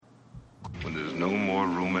no more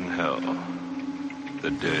room in hell. The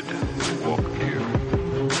dead walk here.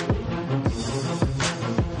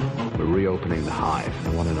 We're reopening the hive. I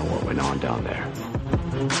want to know what went on down there.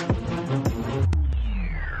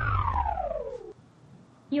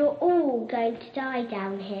 You're all going to die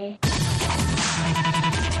down here.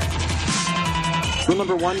 Rule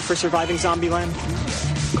number 1 for surviving Zombieland: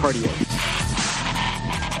 cardio.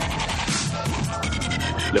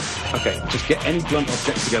 Look, okay, just get any blunt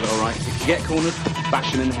object together, all right? If you get cornered,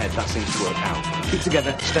 bash him in the head. That seems to work out. Keep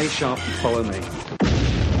together, stay sharp, and follow me.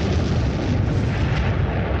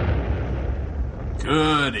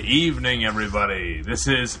 Good evening, everybody. This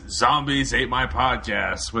is Zombies Ate My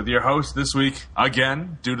Podcast with your host this week,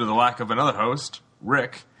 again, due to the lack of another host,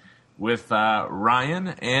 Rick, with Ryan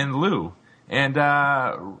and Lou. And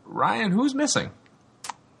Ryan, who's missing?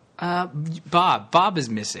 Bob. Bob is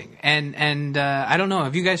missing. And I don't know.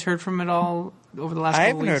 Have you guys heard from him at all over the last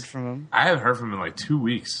couple weeks? I haven't heard from him. I haven't heard from him in like 2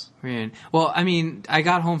 weeks. Man. Well, I mean, I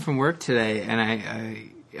got home from work today, and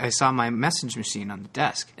I saw my message machine on the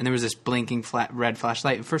desk, and there was this blinking red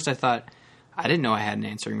flashlight. At first I thought, I didn't know I had an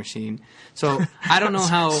answering machine. So I don't know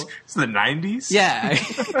how... It's the 90s? Yeah.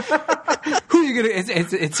 Who are you going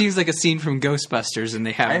to... It seems like a scene from Ghostbusters, and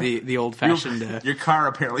they have the old-fashioned... Your car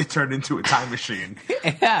apparently turned into a time machine.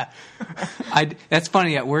 Yeah. That's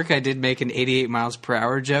funny. At work, I did make an 88 miles per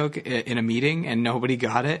hour joke in a meeting, and nobody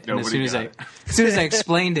got it. And as soon as I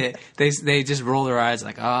explained it, they just roll their eyes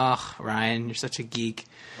like, "Oh, Ryan, you're such a geek."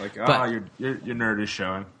 Like, your nerd is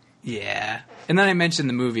showing. Yeah. And then I mentioned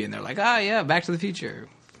the movie, and they're like, "Oh, yeah, Back to the Future.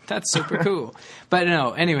 That's super cool." But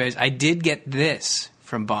no, anyways, I did get this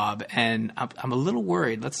from Bob, and I'm a little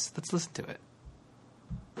worried. Let's listen to it.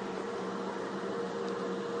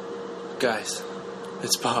 Guys,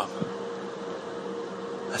 it's Bob.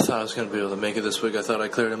 I thought I was going to be able to make it this week. I thought I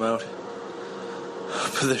cleared him out.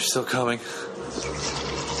 But they're still coming.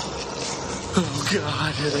 Oh,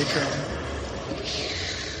 God, here they come.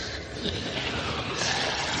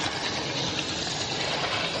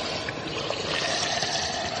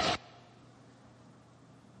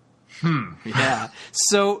 Yeah.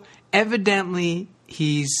 So evidently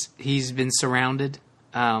he's been surrounded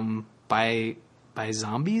by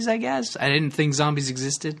zombies, I guess. I didn't think zombies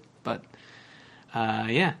existed, but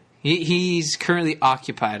yeah. He's currently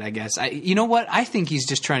occupied, I guess. You know what? I think he's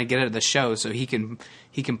just trying to get out of the show so he can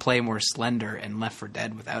play more Slender and Left 4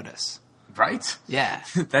 Dead without us. Right? Yeah.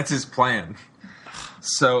 That's his plan.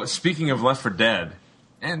 So, speaking of Left 4 Dead,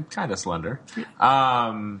 and kind of Slender,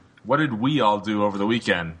 what did we all do over the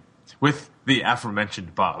weekend with the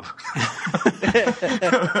aforementioned Bob?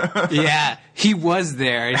 Yeah, he was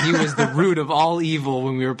there, and he was the root of all evil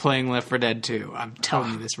when we were playing Left 4 Dead 2. I'm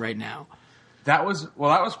telling you this right now. That was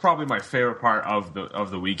probably my favorite part of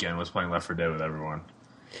the weekend, was playing Left 4 Dead with everyone.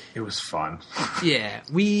 It was fun. Yeah,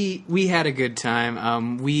 we had a good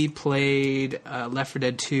time. We played Left 4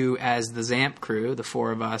 Dead 2 as the Zamp crew, the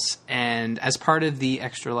 4 of us, and as part of the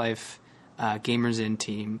Extra Life Gamers In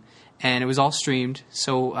team. And it was all streamed,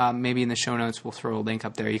 so maybe in the show notes we'll throw a link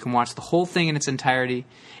up there. You can watch the whole thing in its entirety,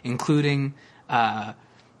 including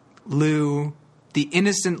Lou, the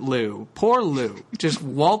innocent Lou, poor Lou, just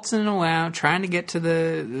waltzing around, trying to get to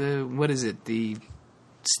the what is it, the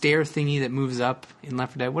stair thingy that moves up in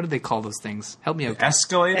Left 4 Dead. What do they call those things? Help me out.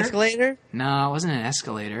 Escalator? Escalator? No, it wasn't an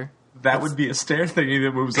escalator. That would be a stair thingy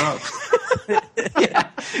that moves up. Yeah,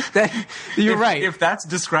 you're right. If that's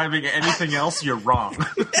describing anything else, you're wrong.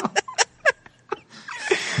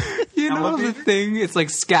 You know the thing? It's like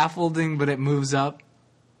scaffolding, but it moves up.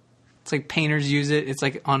 It's like painters use it. It's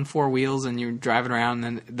like on 4 wheels, and you're driving around,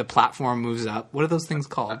 and then the platform moves up. What are those things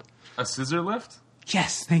called? A scissor lift?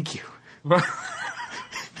 Yes, thank you.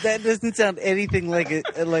 That doesn't sound anything like an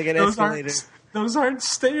escalator. Those aren't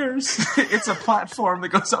stairs. It's a platform that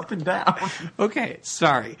goes up and down. Okay,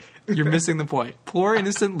 sorry. You're missing the point. Poor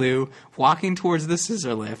innocent Lou walking towards the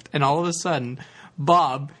scissor lift, and all of a sudden,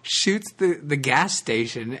 Bob shoots the gas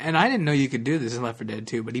station, and I didn't know you could do this in Left 4 Dead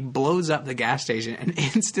 2, but he blows up the gas station and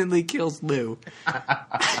instantly kills Lou.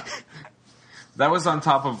 That was on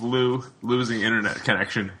top of Lou losing internet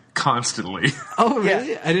connection constantly. Oh,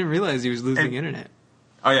 really? Yeah. I didn't realize he was losing internet.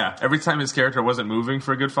 Oh, yeah. Every time his character wasn't moving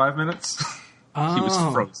for a good 5 minutes, he was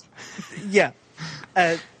frozen. Yeah.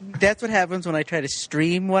 That's what happens when I try to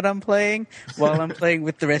stream what I'm playing while I'm playing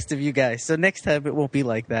with the rest of you guys. So next time it won't be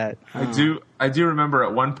like that. I do remember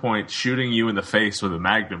at one point shooting you in the face with a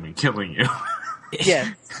magnum and killing you.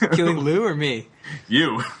 Yeah. Killing Lou or me?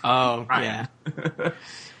 You. Oh, yeah.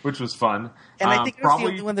 Which was fun. And I think I was the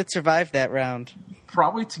only one that survived that round.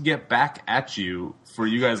 Probably to get back at you for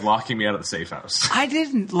you guys locking me out of the safe house. I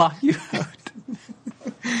didn't lock you out.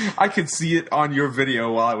 I could see it on your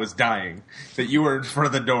video while I was dying that you were in front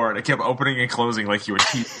of the door and it kept opening and closing like you were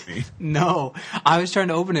teasing me. No, I was trying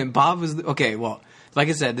to open it. Bob was okay. Well, like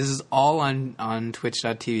I said, this is all on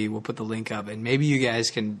Twitch.tv. We'll put the link up, and maybe you guys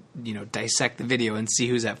can dissect the video and see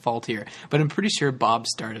who's at fault here. But I'm pretty sure Bob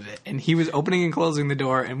started it, and he was opening and closing the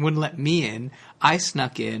door and wouldn't let me in. I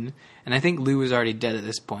snuck in, and I think Lou was already dead at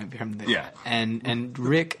this point from the and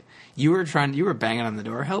Rick. You were banging on the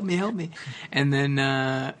door, help me. And then,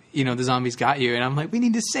 the zombies got you. And I'm like, we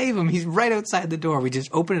need to save him. He's right outside the door. We just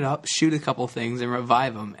open it up, shoot a couple things, and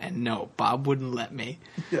revive him. And no, Bob wouldn't let me.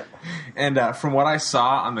 Yeah. And from what I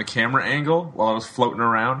saw on the camera angle while I was floating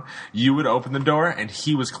around, you would open the door and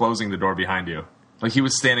he was closing the door behind you. Like he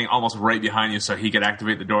was standing almost right behind you so he could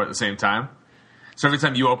activate the door at the same time. So every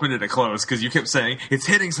time you opened it closed because you kept saying, it's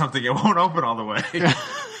hitting something, it won't open all the way.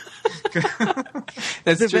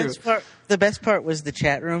 That's true. The best part was the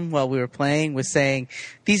chat room while we were playing was saying,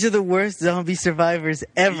 these are the worst zombie survivors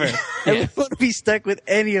ever. Yeah. I don't want to be stuck with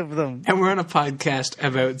any of them. And we're on a podcast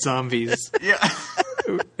about zombies. Yeah.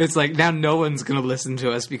 It's like now no one's going to listen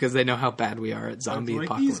to us because they know how bad we are at zombie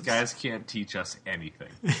apocalypse. These guys can't teach us anything.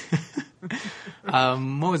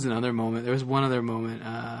 What was another moment? There was one other moment.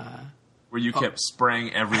 Where you kept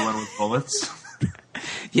spraying everyone with bullets?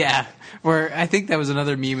 Yeah, where I think that was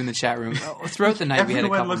another meme in the chat room. Throughout the night, we had a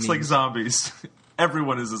couple Everyone looks like zombies.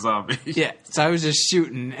 Everyone is a zombie. Yeah, so I was just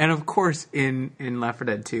shooting. And of course, in Left 4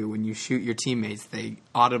 Dead 2, when you shoot your teammates, they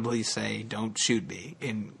audibly say, don't shoot me,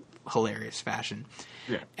 in hilarious fashion.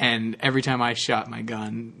 Yeah. And every time I shot my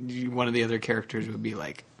gun, one of the other characters would be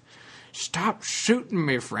like, stop shooting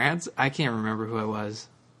me, France. I can't remember who I was.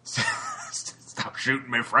 Stop shooting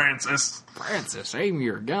me, Francis. Francis, aim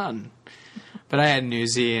your gun. But I had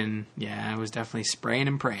Newsy, and I was definitely spraying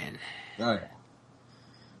and praying. Oh, yeah.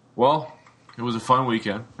 Well, it was a fun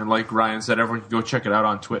weekend. And like Ryan said, everyone can go check it out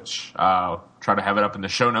on Twitch. Try to have it up in the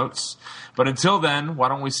show notes. But until then, why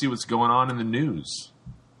don't we see what's going on in the news?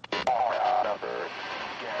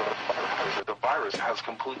 The virus has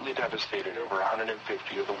completely devastated over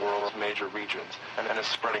 150 of the world's major regions and is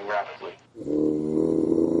spreading rapidly.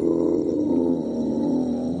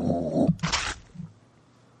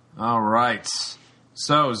 All right.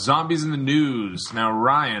 So, zombies in the news. Now,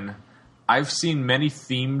 Ryan, I've seen many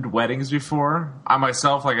themed weddings before. I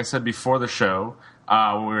myself, like I said before the show,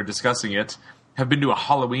 when we were discussing it, have been to a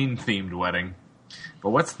Halloween-themed wedding.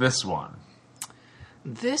 But what's this one?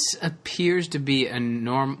 This appears to be a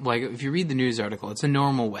norm. Like, if you read the news article, it's a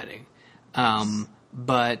normal wedding.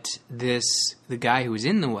 But the guy who was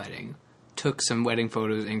in the wedding took some wedding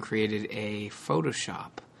photos and created a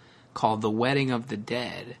Photoshop called The Wedding of the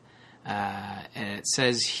Dead. And it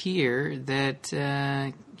says here that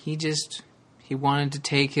he wanted to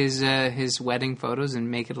take his wedding photos and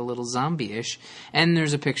make it a little zombie-ish. And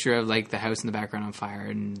there's a picture of like the house in the background on fire,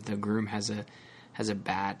 and the groom has a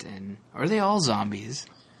bat. And are they all zombies?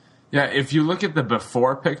 Yeah, if you look at the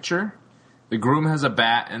before picture, the groom has a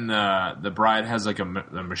bat and the bride has like a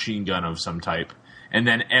machine gun of some type. And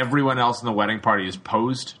then everyone else in the wedding party is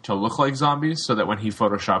posed to look like zombies so that when he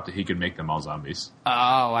photoshopped it, he could make them all zombies.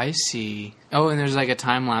 Oh, I see. Oh, and there's like a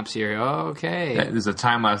time-lapse here. Oh, okay. Yeah, there's a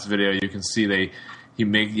time-lapse video. You can see the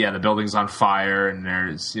building's on fire and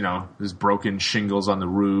there's broken shingles on the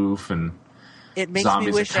roof and it makes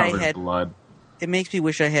zombies me wish are covered in blood. It makes me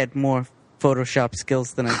wish I had more Photoshop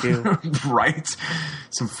skills than I do. Right?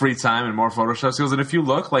 Some free time and more Photoshop skills. And if you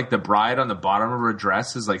look, like the bride on the bottom of her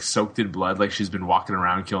dress is like soaked in blood, like she's been walking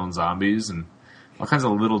around killing zombies and all kinds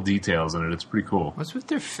of little details in it. It's pretty cool. What's with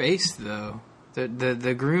their face though?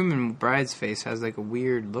 The groom and bride's face has like a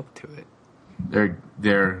weird look to it.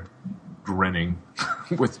 They're grinning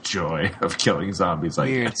with joy of killing zombies,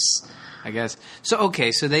 weird. I guess. So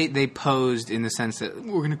they posed in the sense that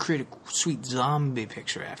we're going to create a sweet zombie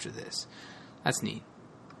picture after this. That's neat.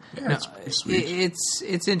 Yeah, it's sweet.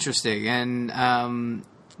 It's interesting, and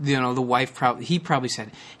the wife probably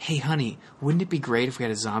said, "Hey, honey, wouldn't it be great if we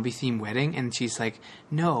had a zombie themed wedding?" And she's like,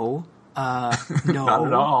 "No, no, not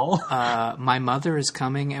at all. My mother is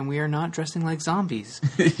coming, and we are not dressing like zombies."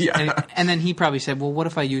 Yeah. And then he probably said, "Well, what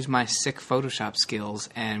if I use my sick Photoshop skills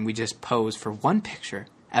and we just pose for one picture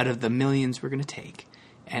out of the millions we're going to take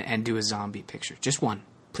and do a zombie picture, just one,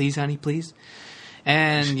 please, honey, please."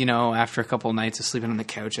 And, after a couple of nights of sleeping on the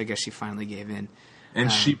couch, I guess she finally gave in.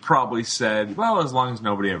 And she probably said, well, as long as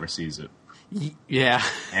nobody ever sees it. Yeah.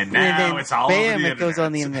 And now it's all over the internet. It goes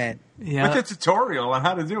on the internet. Yeah. With a tutorial on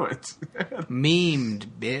how to do it. Memed,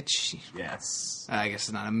 bitch. Yes. I guess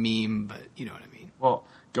it's not a meme, but you know what I mean. Well,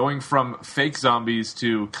 going from fake zombies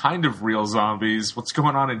to kind of real zombies, what's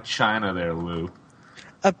going on in China there, Lou?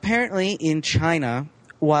 Apparently in China,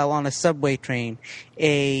 while on a subway train.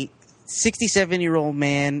 A 67-year-old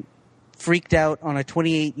man freaked out on a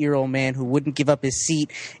 28-year-old man who wouldn't give up his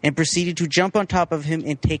seat and proceeded to jump on top of him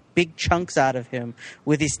and take big chunks out of him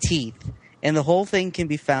with his teeth. And the whole thing can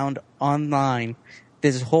be found online.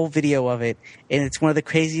 There's a whole video of it, and it's one of the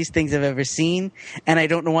craziest things I've ever seen, and I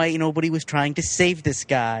don't know why nobody was trying to save this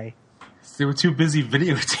guy. They were too busy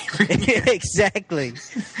videotaping it. Exactly.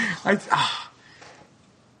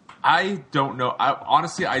 I don't know.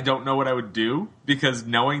 Honestly, I don't know what I would do, because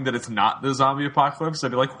knowing that it's not the zombie apocalypse, I'd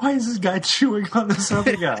be like, why is this guy chewing on this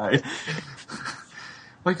other guy?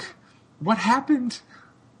 Like, what happened?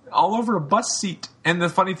 All over a bus seat. And the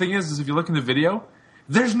funny thing is if you look in the video,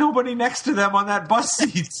 there's nobody next to them on that bus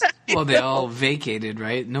seat. Well, they all vacated,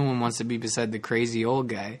 right? No one wants to be beside the crazy old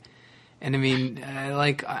guy. And I mean,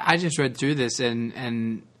 I just read through this,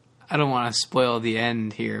 and I don't want to spoil the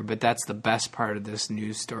end here, but that's the best part of this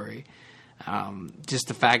news story. Just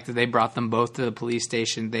the fact that they brought them both to the police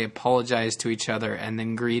station, they apologized to each other, and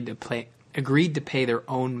then agreed to pay their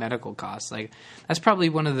own medical costs. Like, that's probably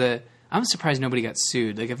one of the... I'm surprised nobody got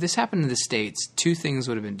sued. Like, if this happened in the States, two things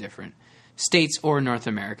would have been different. States or North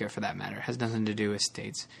America, for that matter. It has nothing to do with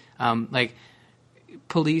states.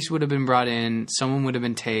 Police would have been brought in, someone would have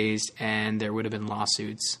been tased, and there would have been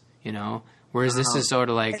lawsuits, you know? Whereas this is sort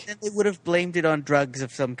of like... And then they would have blamed it on drugs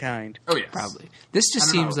of some kind. Oh, yes. Probably. This just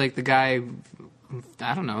seems like the guy...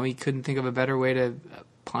 I don't know. He couldn't think of a better way to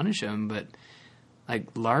punish him, but like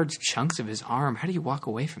large chunks of his arm, how do you walk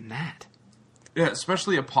away from that? Yeah,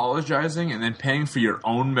 especially apologizing and then paying for your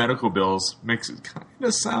own medical bills makes it kind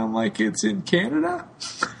of sound like it's in Canada.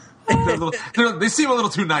 They seem a little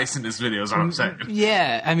too nice in this video, is what I'm saying.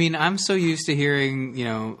 Yeah, I mean, I'm so used to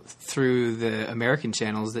hearing, through the American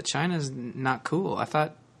channels that China's not cool. I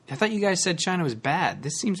thought you guys said China was bad.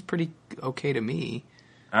 This seems pretty okay to me.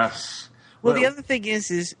 Well, the other thing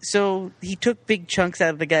is so he took big chunks out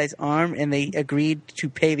of the guy's arm, and they agreed to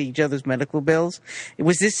pay each other's medical bills.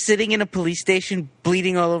 Was this sitting in a police station,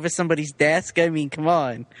 bleeding all over somebody's desk? I mean, come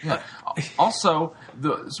on. Yeah. Also,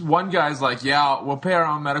 one guy's like, "Yeah, we'll pay our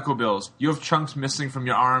own medical bills. You have chunks missing from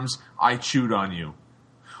your arms. I chewed on you."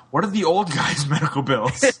 What are the old guy's medical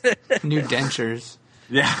bills? New dentures.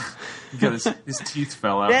 Yeah, because his teeth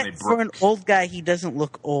fell out. And they broke. For an old guy, he doesn't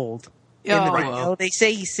look old. They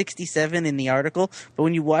say he's 67 in the article, but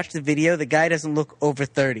when you watch the video, the guy doesn't look over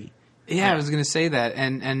 30. Yeah, I was going to say that,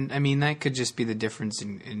 and I mean that could just be the difference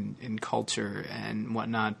in culture and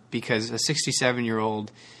whatnot, because a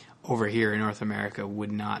 67-year-old over here in North America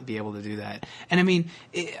would not be able to do that. And I mean,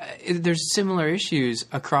 there's similar issues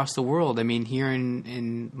across the world. I mean, here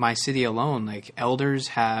in my city alone, like elders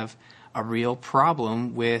have a real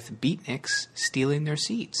problem with beatniks stealing their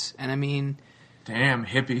seats, and I mean. Damn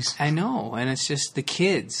hippies. I know, and it's just the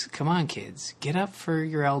kids. Come on, kids. Get up for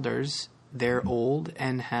your elders. They're old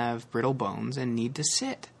and have brittle bones and need to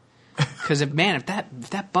sit. Because, if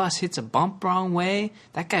that bus hits a bump wrong way,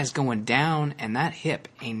 that guy's going down, and that hip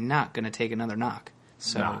ain't not going to take another knock.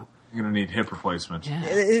 So you're going to need hip replacement. Yeah.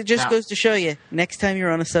 It just goes to show you, next time you're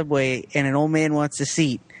on a subway and an old man wants a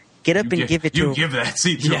seat, get up and give it to him. You give that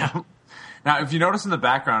seat to him. Now, if you notice in the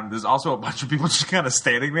background, there's also a bunch of people just kind of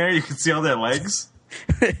standing there. You can see all their legs.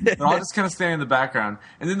 They're all just kind of standing in the background.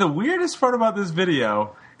 And then the weirdest part about this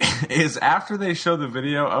video is after they show the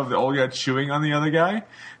video of the old guy chewing on the other guy,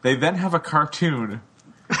 they then have a cartoon.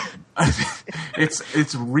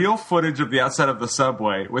 It's real footage of the outside of the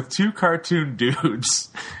subway with two cartoon dudes.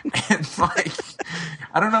 And,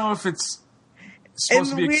 I don't know if it's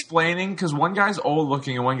supposed to be explaining, because one guy's old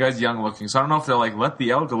looking and one guy's young looking, so I don't know if they're like, let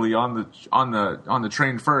the elderly on the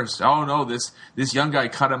train first. Oh no, this young guy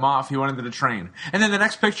cut him off. He went into the train, and then the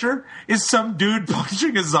next picture is some dude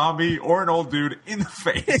punching a zombie or an old dude in the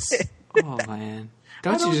face. Oh man,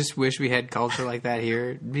 don't you just wish we had culture like that here?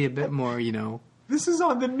 It'd be a bit more, This is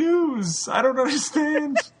on the news. I don't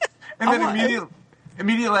understand. And then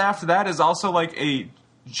immediately after that is also like a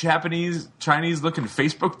Chinese looking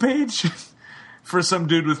Facebook page. For some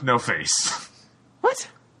dude with no face. What?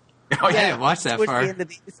 Oh, I didn't watch that far.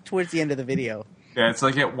 It's towards the end of the video. Yeah, it's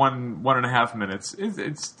like at 1.5 minutes.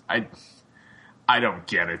 I don't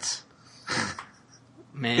get it.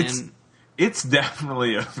 Man. It's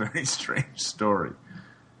definitely a very strange story.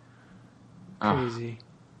 Crazy.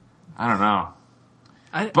 I don't know.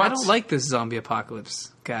 I don't like this zombie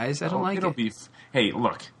apocalypse, guys. I don't like it. Hey,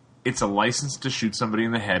 look. It's a license to shoot somebody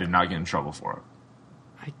in the head and not get in trouble for it.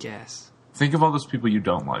 I guess. Think of all those people you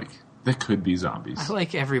don't like that could be zombies. I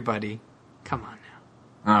like everybody. Come on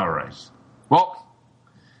now. All right. Well,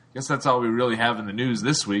 I guess that's all we really have in the news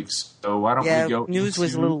this week. So why don't we go? News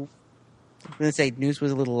was a little I'm going to say news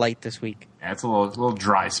was a little light this week. Yeah, it's a little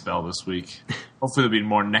dry spell this week. Hopefully there'll be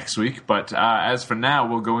more next week. But as for now,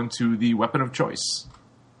 we'll go into the weapon of choice.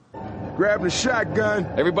 Grab the shotgun.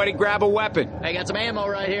 Everybody grab a weapon. I got some ammo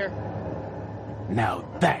right here. Now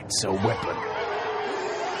that's a weapon.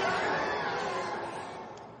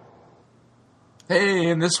 Hey,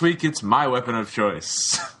 and this week it's my weapon of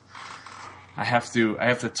choice. I have to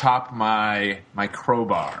top my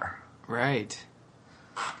crowbar. Right.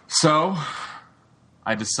 So,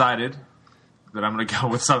 I decided that I'm going to go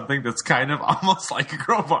with something that's kind of almost like a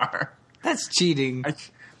crowbar. That's cheating.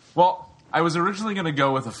 I was originally going to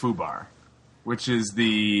go with a foobar, which is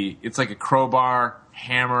it's like a crowbar,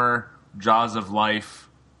 hammer, jaws of life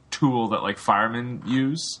tool that like firemen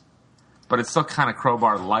use, but it's still kind of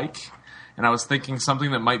crowbar-like. And I was thinking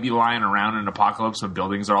something that might be lying around in an apocalypse when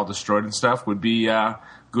buildings are all destroyed and stuff would be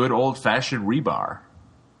good old-fashioned rebar.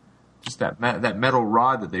 Just that metal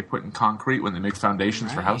rod that they put in concrete when they make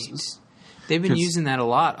foundations for houses. They've been using that a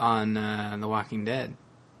lot on The Walking Dead.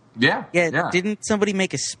 Yeah. Didn't somebody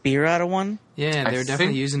make a spear out of one? Yeah, they're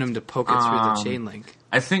definitely using them to poke it through the chain link.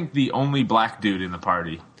 I think the only black dude in the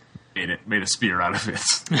party made a spear out of it.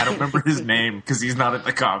 I don't remember his name because he's not in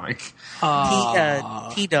the comic.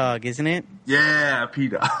 T-Dog, isn't it? Yeah,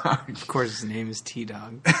 P-Dog. Of course his name is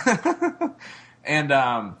T-Dog. And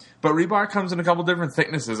but rebar comes in a couple different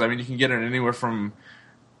thicknesses. I mean, you can get it anywhere from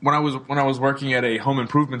when I was working at a home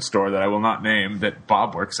improvement store that I will not name that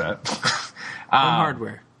Bob works at. Home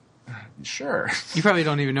Hardware. Sure. You probably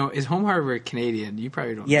don't even know. Is Home Hardware Canadian? You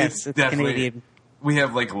probably don't. Yes, it's Canadian. We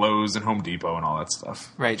have like Lowe's and Home Depot and all that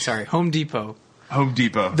stuff. Right. Sorry, Home Depot. Home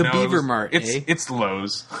Depot. The Beaver Mart. It's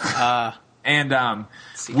Lowe's. And I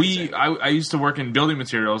used to work in building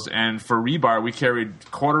materials, and for rebar we carried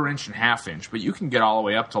 1/4 inch and 1/2 inch, but you can get all the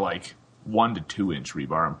way up to like 1 to 2 inch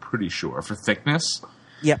rebar. I'm pretty sure for thickness.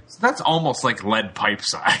 Yep. So that's almost like lead pipe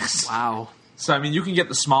size. Wow. So I mean, you can get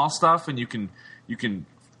the small stuff, and you can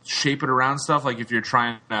shape it around stuff. Like if you're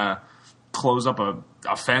trying to close up a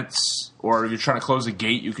fence, or if you're trying to close a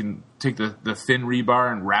gate, you can take the thin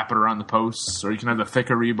rebar and wrap it around the posts, or you can have the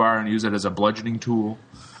thicker rebar and use it as a bludgeoning tool.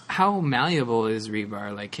 How malleable is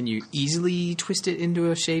rebar? Like, can you easily twist it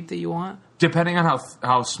into a shape that you want? Depending on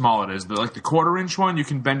how small it is. Like the 1/4 inch one, you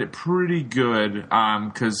can bend it pretty good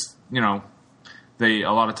because, they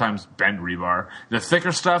a lot of times bend rebar. The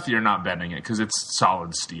thicker stuff, you're not bending it because it's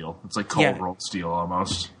solid steel. It's like cold rolled steel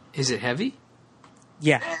almost. Is it heavy?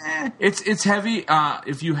 Yeah. It's heavy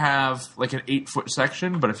if you have like an 8-foot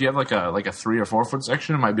section, but if you have like a 3 or 4 foot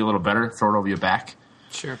section, it might be a little better. Throw it over your back.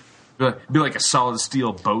 Sure. Be like a solid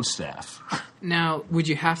steel bow staff. Now, would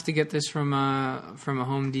you have to get this from a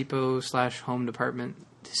Home Depot / Home Department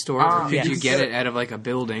store, or could you get it out of like a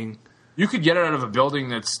building? You could get it out of a building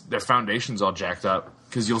that's their foundation's all jacked up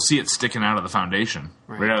because you'll see it sticking out of the foundation,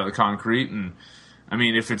 right out of the concrete. And I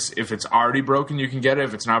mean, if it's already broken, you can get it.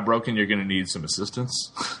 If it's not broken, you're going to need some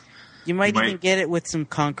assistance. You might even get it with some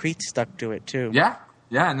concrete stuck to it too. Yeah,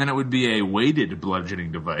 and then it would be a weighted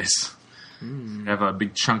bludgeoning device. You have a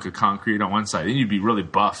big chunk of concrete on one side. Then you'd be really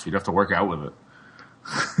buff. You'd have to work out with it.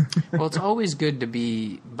 Well, it's always good to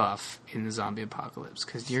be buff in the zombie apocalypse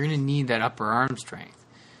because you're going to need that upper arm strength.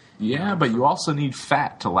 Yeah, but you also need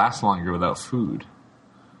fat to last longer without food.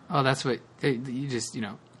 Oh, that's what you just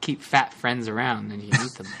keep fat friends around and you can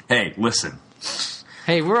eat them. Hey, listen.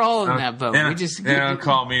 Hey, we're all in that boat. Don't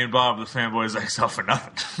call me and Bob the fanboys XL for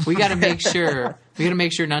nothing. We got to make sure. We got to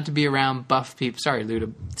make sure not to be around buff people. Sorry,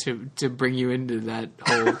 Lou, to bring you into that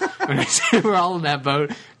whole. When I say we're all in that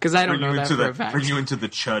boat, because I don't know that for a fact. Bring you into the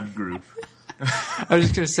Chud group. I was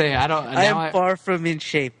just gonna say I don't. I am far from in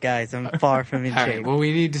shape, guys. I'm far from in shape. Right, well,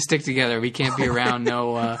 we need to stick together. We can't be around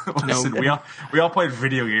Listen, we all played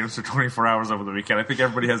video games for 24 hours over the weekend. I think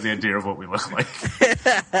everybody has the idea of what we look like.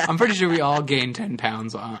 I'm pretty sure we all gained 10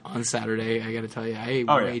 pounds on Saturday. I got to tell you, I ate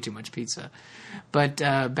way too much pizza. But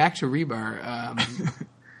back to rebar.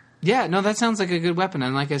 Yeah, no, that sounds like a good weapon.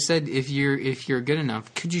 And like I said, if you're good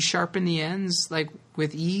enough, could you sharpen the ends like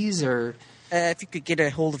with ease, or if you could get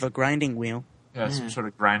a hold of a grinding wheel? Yeah, some sort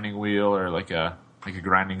of grinding wheel or like a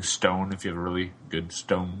grinding stone if you have a really good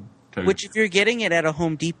stone. Which, if you're getting it at a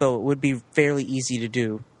Home Depot, it would be fairly easy to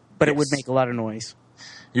do, but it would make a lot of noise.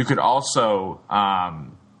 You could also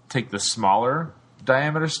take the smaller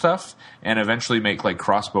diameter stuff and eventually make like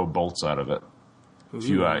crossbow bolts out of it.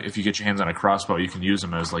 Ooh. If you get your hands on a crossbow, you can use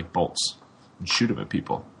them as like bolts and shoot them at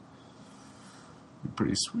people. Be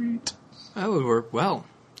pretty sweet. That would work well.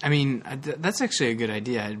 I mean, that's actually a good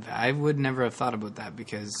idea. I would never have thought about that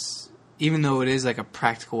because even though it is like a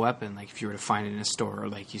practical weapon, like if you were to find it in a store, or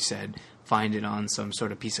like you said, find it on some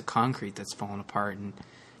sort of piece of concrete that's fallen apart and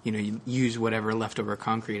you use whatever leftover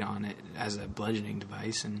concrete on it as a bludgeoning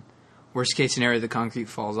device, and worst case scenario, the concrete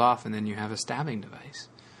falls off, and then you have a stabbing device.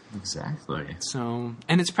 Exactly. So,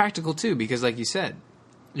 and it's practical too, because like you said,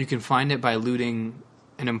 you can find it by looting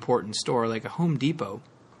an important store like a Home Depot,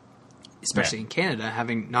 especially in Canada,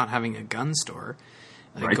 not having a gun store.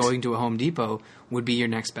 Like going to a Home Depot would be your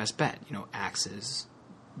next best bet. Axes,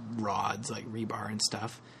 rods, like rebar and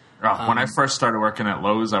stuff. When I first started working at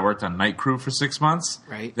Lowe's, I worked on night crew for 6 months.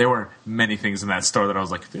 Right. There were many things in that store that I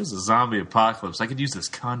was like, if there's a zombie apocalypse, I could use this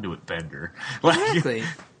conduit bender. Exactly.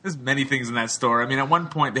 There's many things in that store. I mean, at one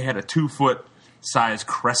point, they had a 2-foot size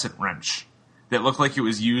crescent wrench that looked like it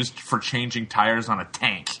was used for changing tires on a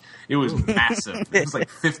tank. It was massive. It was like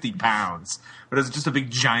 50 pounds. But it was just a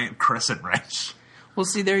big, giant crescent wrench. Well,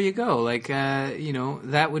 see, there you go. Like,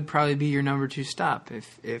 that would probably be your number 2 stop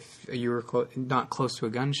if you were not close to a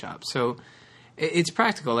gun shop. So it's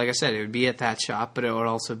practical. Like I said, it would be at that shop, but it would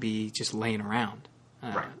also be just laying around.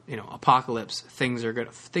 Apocalypse, things are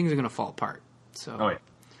gonna fall apart. So,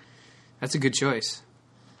 that's a good choice.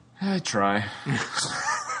 I try.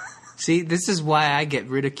 See, this is why I get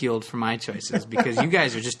ridiculed for my choices, because you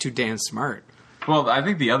guys are just too damn smart. Well, I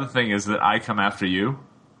think the other thing is that I come after you.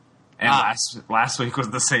 And last week was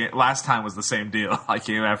the same. Last time was the same deal. I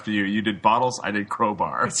came after you. You did bottles. I did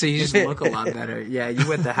crowbar. So you just look a lot better. Yeah, you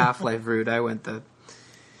went the Half-Life route. I went the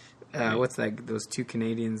what's that? Those 2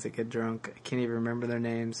 Canadians that get drunk. I can't even remember their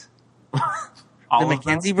names. The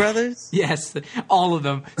Mackenzie brothers? Yes, all of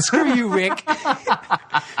them. Screw you, Rick.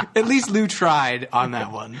 At least Lou tried on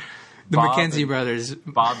that one. The Mackenzie brothers.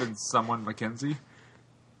 Bob and someone Mackenzie.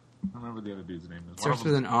 I don't remember the other dude's name. Starts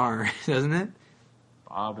with an R, doesn't it?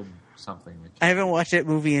 Bob and something. I haven't watched that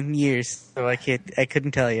movie in years, so I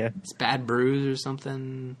couldn't tell you. It's Bad Brews or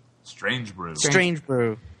something. Strange Brew. Strange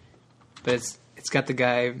Brew. But it's got the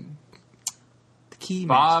guy, the key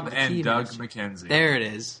Bob master, and key Doug master. Mackenzie. There it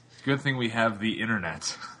is. Good thing we have the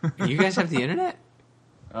internet. You guys have the internet?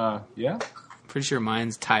 Yeah. Pretty sure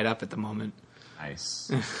mine's tied up at the moment.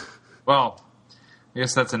 Nice. Well, I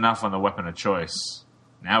guess that's enough on the weapon of choice.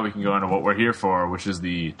 Now we can go into what we're here for, which is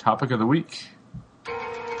the topic of the week.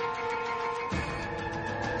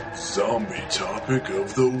 Zombie topic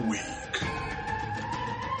of the week.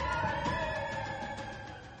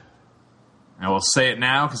 I will say it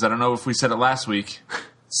now because I don't know if we said it last week.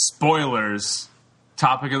 Spoilers.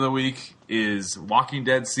 Topic of the week is Walking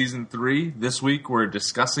Dead Season 3. This week we're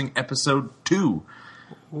discussing Episode 2,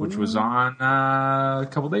 which was on a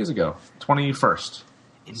couple days ago, 21st.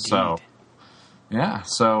 Indeed. So, yeah.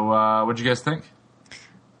 So, what'd you guys think?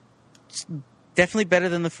 Definitely better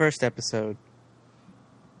than the first episode.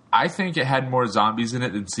 I think it had more zombies in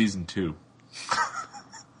it than Season 2.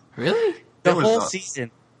 Really? The whole season.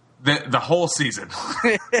 The whole season.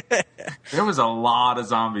 There was a lot of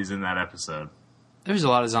zombies in that episode. There was a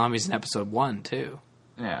lot of zombies in Episode 1 too.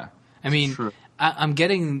 Yeah. I mean, I'm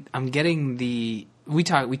getting the we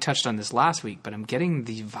touched on this last week, but I'm getting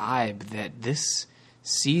the vibe that this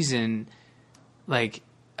season, like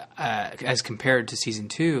as compared to Season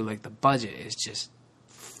 2, like the budget is just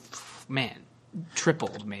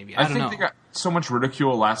tripled maybe. I don't know. They got so much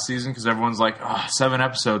ridicule last season because everyone's like, 7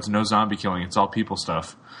 episodes, no zombie killing, it's all people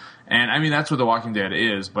stuff. And, I mean, that's what The Walking Dead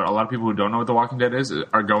is, but a lot of people who don't know what The Walking Dead is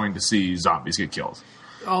are going to see zombies get killed.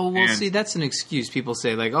 Oh, well, see, that's an excuse. People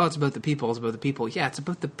say, like, it's about the people, it's about the people. Yeah, it's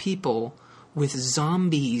about the people with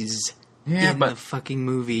zombies in the fucking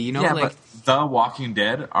movie. You know, but The Walking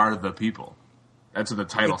Dead are the people. That's what the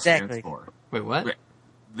title stands for. Wait, what?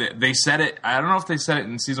 They said it, I don't know if they said it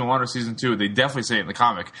in Season 1 or Season 2. They definitely say it in the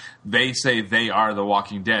comic. They say they are The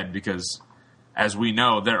Walking Dead because, as we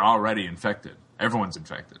know, they're already infected. Everyone's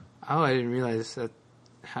infected. Oh, I didn't realize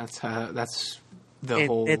that's the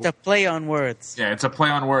whole... It's a play on words. Yeah, it's a play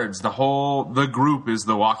on words. The group is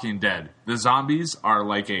The Walking Dead. The zombies are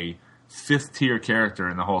like a 5th-tier character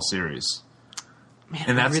in the whole series. Man,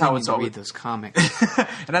 and that's really how it's always read those comics.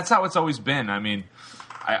 And that's how it's always been. I mean,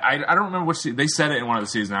 I don't remember which they said it in one of the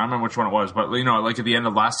seasons. I don't remember which one it was, but like at the end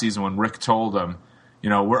of last season when Rick told them,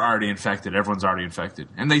 we're already infected. Everyone's already infected,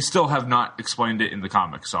 and they still have not explained it in the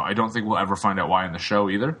comics. So I don't think we'll ever find out why in the show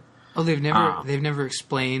either. Oh, they've never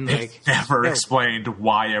explained explained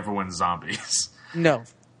why everyone's zombies. No,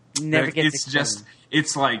 never gets explained.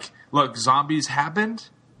 It's like, look, zombies happened.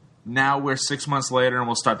 Now we're 6 months later, and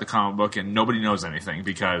we'll start the comic book, and nobody knows anything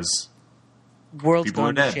because world's people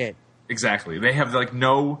are going dead. to shit. Exactly. They have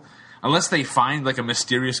unless they find like a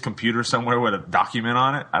mysterious computer somewhere with a document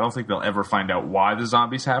on it. I don't think they'll ever find out why the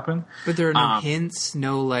zombies happen. But there are no hints,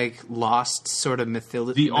 no like lost sort of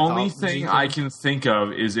mythology. The only thing I can think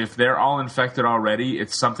of is if they're all infected already,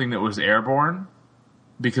 it's something that was airborne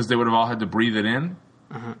because they would have all had to breathe it in,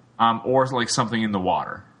 or like something in the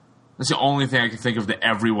water. That's the only thing I can think of that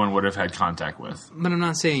everyone would have had contact with. But I'm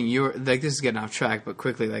not saying this is getting off track, but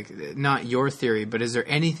quickly, not your theory, but is there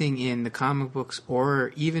anything in the comic books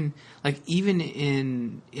or even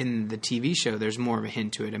in the TV show, there's more of a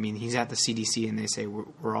hint to it. I mean, he's at the CDC and they say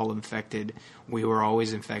we're all infected. We were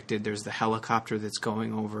always infected. There's the helicopter that's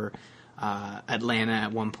going over Atlanta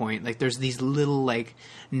at one point. Like, there's these little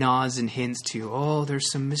nods and hints to,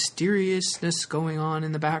 there's some mysteriousness going on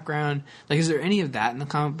in the background. Like, is there any of that in the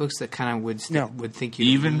comic books that kind of would think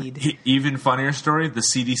you need? Even funnier story, the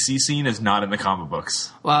CDC scene is not in the comic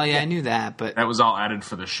books. Well, yeah, I knew that, but that was all added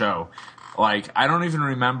for the show. Like, I don't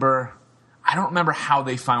remember how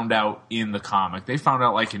they found out in the comic. They found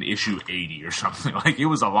out in issue 80 or something. Like, it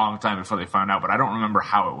was a long time before they found out, but I don't remember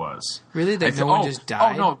how it was. Really? No one just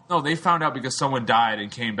died? Oh, no, they found out because someone died and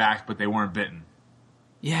came back, but they weren't bitten.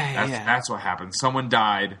 Yeah. That's what happened. Someone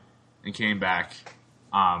died and came back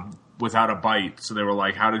without a bite, so they were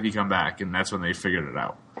like, how did he come back? And that's when they figured it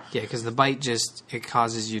out. Yeah, because the bite it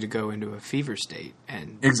causes you to go into a fever state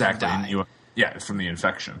and exactly. die. And from the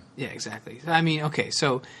infection. Yeah, exactly. I mean, okay,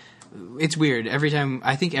 so it's weird. Every time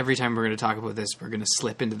we're going to talk about this, we're going to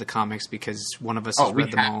slip into the comics because one of us has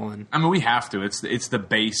read them all. And I mean, we have to. It's the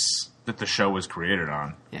base that the show was created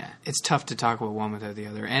on. Yeah, it's tough to talk about one without the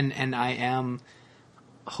other. And I am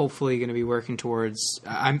hopefully going to be working towards.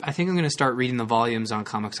 I think I'm going to start reading the volumes on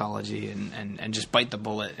Comixology and just bite the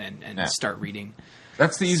bullet and start reading.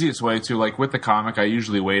 That's the easiest way to, with the comic, I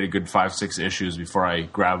usually wait a good 5-6 issues before I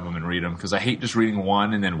grab them and read them because I hate just reading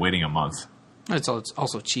one and then waiting a month. It's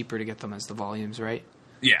also cheaper to get them as the volumes, right?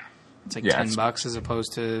 Yeah. It's $10 as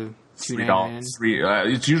opposed to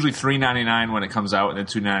 $2.99. It's usually $3.99 when it comes out and then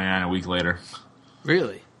 $2.99 a week later.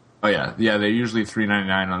 Really? Oh, yeah. Yeah, they're usually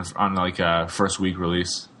 $3.99 on first week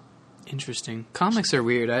release. Interesting. Comics are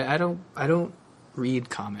weird. I don't read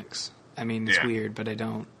comics. I mean, it's weird, but I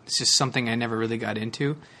don't. It's just something I never really got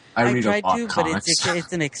into. I tried to, but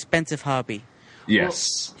it's an expensive hobby.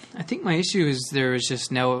 Yes. Well, I think my issue is there was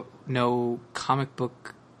just no comic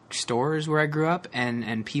book stores where I grew up,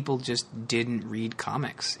 and people just didn't read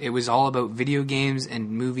comics. It was all about video games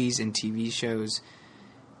and movies and TV shows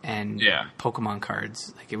and Pokemon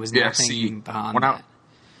cards. Like, it was nothing beyond that.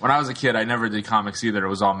 When I was a kid, I never did comics either. It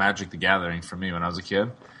was all Magic the Gathering for me when I was a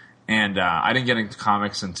kid. And I didn't get into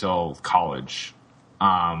comics until college.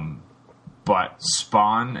 But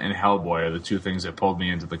Spawn and Hellboy are the two things that pulled me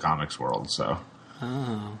into the comics world. So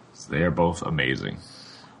they are both amazing.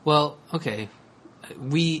 Well, okay.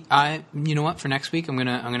 You know what? For next week, I'm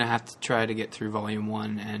gonna have to try to get through Volume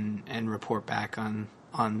 1 and report back on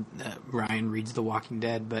Ryan reads The Walking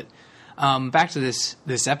Dead. But back to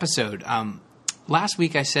this episode. Last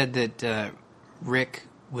week I said that Rick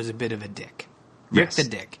was a bit of a dick. Rick the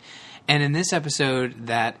Dick. And in this episode,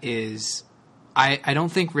 that is... I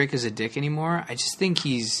don't think Rick is a dick anymore. I just think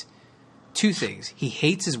he's... two things. He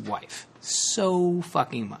hates his wife so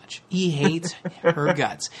fucking much. He hates her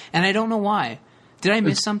guts. And I don't know why. Did I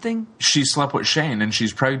miss something? She slept with Shane, and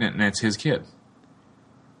she's pregnant, and it's his kid.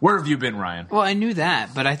 Where have you been, Ryan? Well, I knew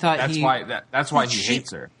that, but I thought that's why he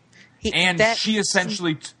hates her. She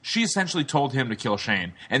essentially told him to kill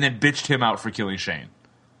Shane, and then bitched him out for killing Shane.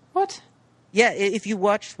 What? Yeah, if you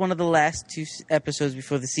watched one of the last 2 episodes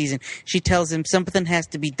before the season, she tells him something has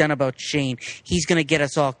to be done about Shane. He's going to get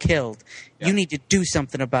us all killed. Yeah. You need to do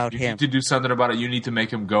something about him. You need to do something about it. You need to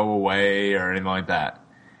make him go away or anything like that.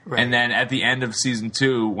 Right. And then at the end of season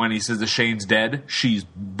 2, when he says that Shane's dead, she's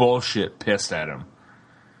bullshit pissed at him.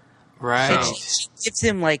 Right. And she gives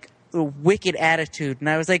him a wicked attitude. And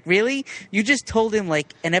I was like, really? You just told him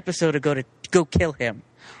an episode ago to go kill him.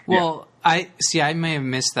 Well, I may have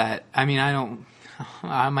missed that. I mean,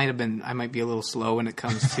 I might be a little slow when it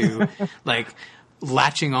comes to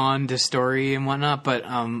latching on to story and whatnot, but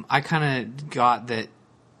I kind of got that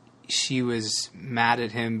she was mad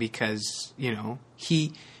at him because,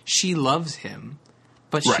 she loves him,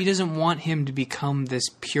 but she doesn't want him to become this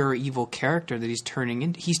pure evil character that he's turning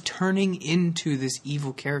into. He's turning into this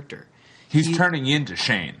evil character. He's turning into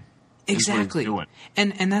Shane. Exactly.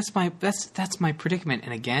 And that's my predicament.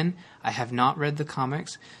 And again, I have not read the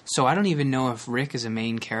comics, so I don't even know if Rick is a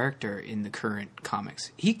main character in the current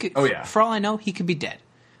comics. He could for all I know, he could be dead.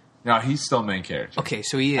 No, he's still main character. Okay,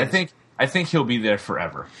 so he is. I think he'll be there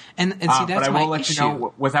forever. And see, that's but I will let issue. you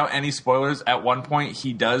know, without any spoilers, at one point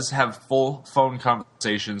he does have full phone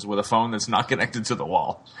conversations with a phone that's not connected to the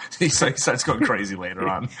wall. He starts going crazy later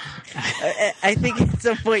on. I think at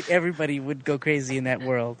some point everybody would go crazy in that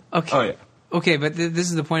world. Okay. Oh, yeah. Okay, but this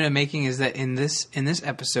is the point I'm making, is that in this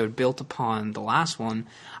episode, built upon the last one,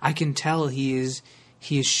 I can tell he is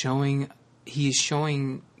he is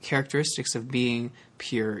showing characteristics of being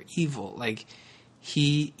pure evil. Like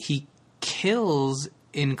he kills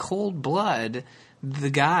in cold blood the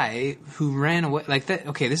guy who ran away. Like that.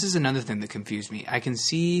 Okay, this is another thing that confused me. I can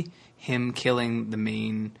see him killing the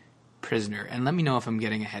main prisoner, and let me know if I'm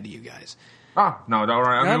getting ahead of you guys. Oh no, don't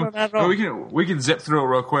worry. I mean, No. we can zip through it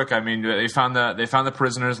real quick. I mean, they found the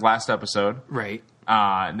prisoners last episode, Right.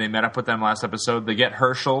 And they met up with them last episode. They get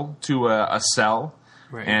Herschel to a cell,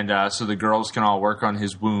 Right. and so the girls can all work on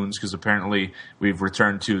his wounds because apparently we've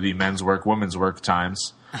returned to the men's work, women's work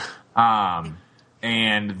times.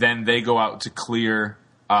 And then they go out to clear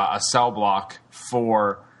a cell block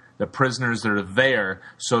for the prisoners that are there,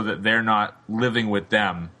 so that they're not living with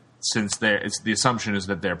them. Since the assumption is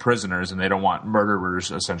that they're prisoners and they don't want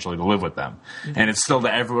murderers essentially to live with them, and it's still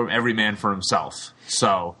every man for himself.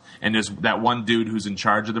 So, and there's that one dude who's in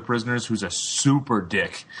charge of the prisoners who's a super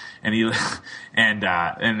dick, and and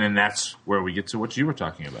then that's where we get to what you were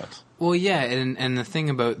talking about. Well, yeah, and the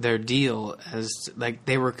thing about their deal is, like,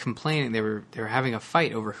 they were complaining, they were having a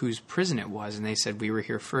fight over whose prison it was, and they said, we were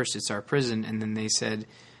here first, it's our prison, and then they said,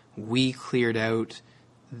 we cleared out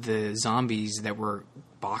the zombies that were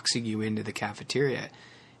boxing you into the cafeteria.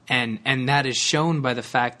 And that is shown by the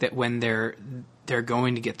fact that when they're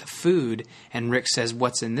going to get the food, and Rick says,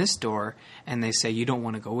 what's in this door? And they say, you don't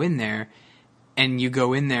want to go in there. And you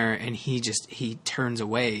go in there, and he turns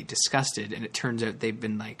away disgusted, and it turns out they've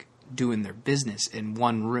been, like, doing their business in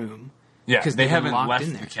one room. Yeah, because they haven't locked in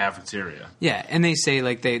left there. the cafeteria. Yeah, and they say,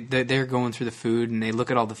 like, they're going through the food, and they look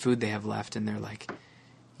at all the food they have left, and they're like,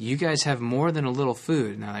 you guys have more than a little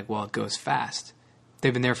food. And they're like, well, it goes fast.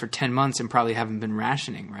 They've been there for 10 months and probably haven't been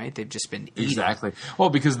rationing, right? They've just been eating. Exactly. Well,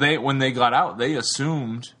 because when they got out, they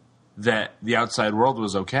assumed that the outside world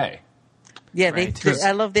was okay. Yeah, Right.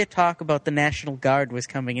 I love their talk about the National Guard was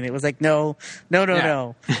coming, and it was like, no. And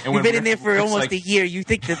You've when been in there Rick for was almost like- a year. You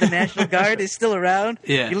think that the National Guard is still around?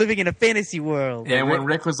 Yeah. You're living in a fantasy world. And when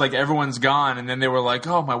Rick was like, everyone's gone, and then they were like,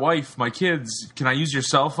 oh, my wife, my kids, can I use your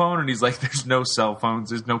cell phone? And he's like, there's no cell phones,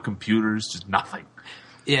 there's no computers, just nothing.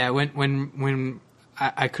 Yeah, when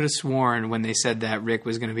I could have sworn when they said that Rick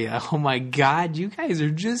was going to be like, oh my God, you guys are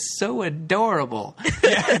just so adorable.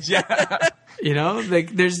 Yeah. You know,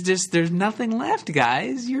 like there's nothing left,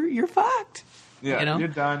 guys. You're fucked. Yeah, You know? you're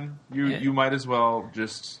done. You might as well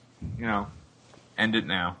just, end it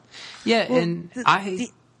now. Yeah, Well, and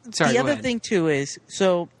the other thing too is,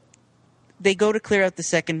 so they go to clear out the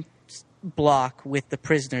second block with the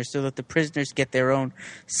prisoners so that the prisoners get their own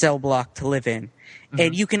cell block to live in.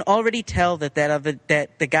 And you can already tell that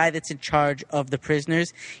the guy that's in charge of the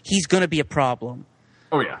prisoners, he's going to be a problem.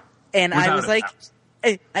 Oh, yeah. And I Without was a like,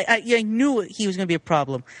 doubt. I knew he was going to be a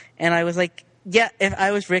problem. And I was like, yeah, if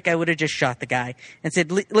I was Rick, I would have just shot the guy and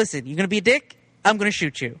said, listen, you're going to be a dick? I'm going to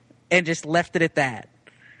shoot you. And just left it at that.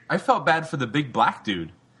 I felt bad for the big black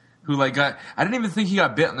dude who I didn't even think he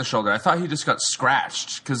got bit on the shoulder. I thought he just got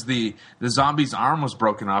scratched because the zombie's arm was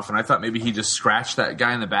broken off, and I thought maybe he just scratched that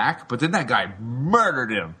guy in the back, but then that guy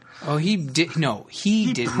murdered him. Oh, he did. No,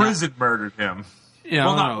 he did prison murdered him. No,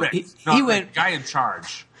 well, not no. Rick. He Not went- Rick, guy in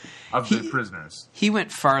charge of the prisoners. He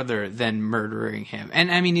went farther than murdering him.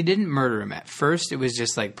 And, I mean, he didn't murder him at first. It was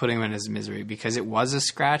just, like, putting him in his misery because it was a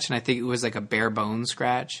scratch, and I think it was, like, a bare bone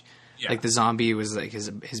scratch. Yeah. Like, the zombie was, like, his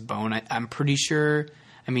bone. I'm pretty sure,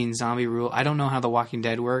 I mean, zombie rule. I don't know how The Walking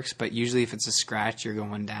Dead works, but usually if it's a scratch, you're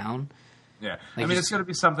going down. Yeah. Like I mean, it's going to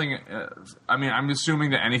be something... I'm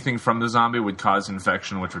assuming that anything from the zombie would cause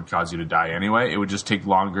infection, which would cause you to die anyway. It would just take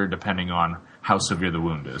longer depending on how severe the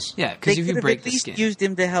wound is. Yeah, They because if could you have break at the least skin. used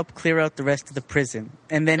him to help clear out the rest of the prison.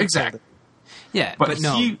 And then Exactly. Yeah, But, but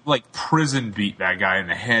no. he, prison beat that guy in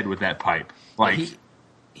the head with that pipe.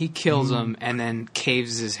 He kills him and then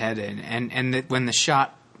caves his head in, and when the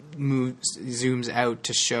shot zooms out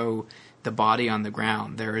to show the body on the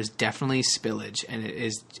ground, there is definitely spillage, and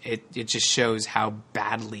it just shows how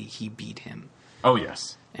badly he beat him. Oh,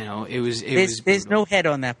 yes. You know, it was. there's brutal. no head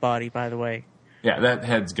on that body, by the way. Yeah, that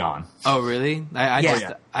head's gone. Oh, really? I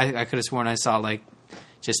Yeah. could have sworn I saw like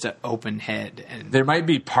just an open head, and There might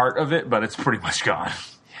be part of it, but it's pretty much gone.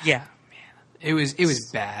 Yeah. it was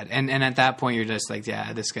bad. And at that point, you're just like,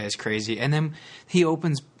 yeah, this guy's crazy. And then he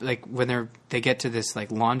opens, like, when they get to this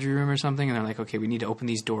like laundry room or something, and they're like, okay, we need to open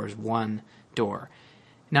these doors, one door.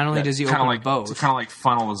 Not only does he Kinda open both, to kind of like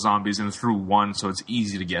funnel the zombies in through one, so it's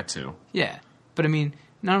easy to get to. yeah. But I mean,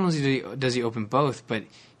 not only does he open both, but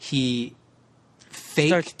he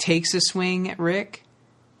takes a swing at Rick.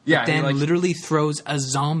 Yeah, Then he, literally throws a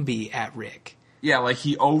zombie at Rick. Yeah, like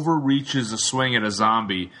he overreaches a swing at a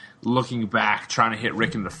zombie, looking back, trying to hit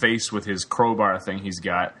Rick in the face with his crowbar thing he's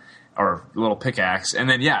got, or little pickaxe, and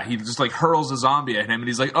then he just like hurls a zombie at him, and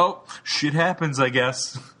he's like, "Oh, shit happens, I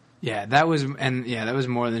guess." Yeah, that was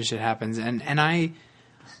more than shit happens, and I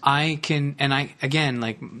again,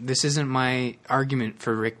 like, this isn't my argument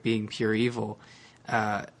for Rick being pure evil.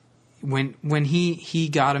 When he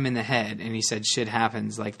got him in the head and he said shit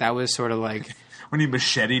happens, like, that was sort of like when he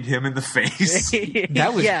macheted him in the face.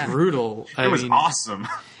 That was brutal. It was awesome.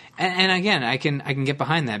 And again, I can get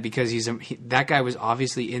behind that because that guy was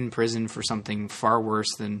obviously in prison for something far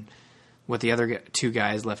worse than what the other two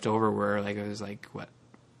guys left over were. Like, it was like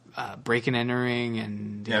break and entering,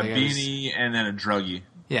 and beanie, and then a druggie.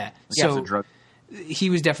 Yeah, so he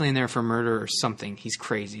was definitely in there for murder or something. He's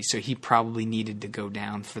crazy, so he probably needed to go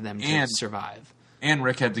down for them to survive. And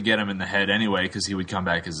Rick had to get him in the head anyway because he would come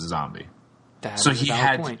back as a zombie. So he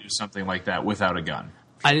had to do something like that without a gun.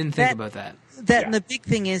 I didn't think about that. And the big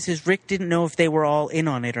thing is Rick didn't know if they were all in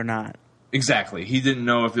on it or not. Exactly. He didn't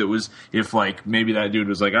know if like maybe that dude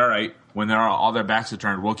was like, all right, when they're all their backs are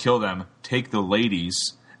turned, we'll kill them, take the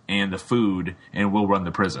ladies and the food, and we'll run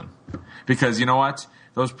the prison. Because you know what?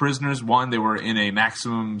 Those prisoners, one, they were in a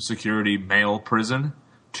maximum security male prison.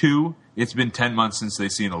 Two, it's been 10 months since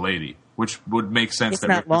they've seen a lady, which would make sense. If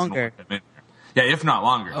not longer. Yeah, if not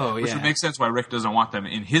longer. Oh, yeah. Which would make sense why Rick doesn't want them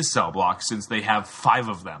in his cell block since they have 5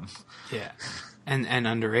 of them. Yeah. And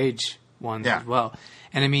underage ones as well.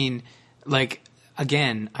 And I mean, like,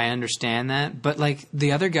 again, I understand that, but like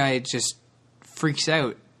the other guy just freaks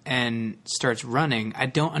out and starts running. I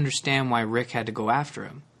don't understand why Rick had to go after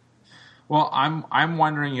him. Well, I'm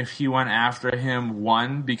wondering if he went after him,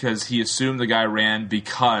 one, because he assumed the guy ran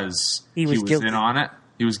because he was in on it.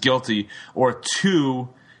 He was guilty. Or two,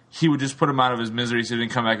 he would just put him out of his misery so he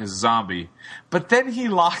didn't come back as a zombie. But then he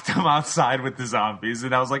locked him outside with the zombies,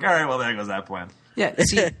 and I was like, all right, well, there goes that plan. Yeah,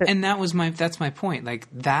 see, and that's my point. Like,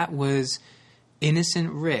 that was innocent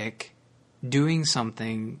Rick doing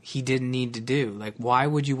something he didn't need to do. Like, why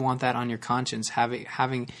would you want that on your conscience?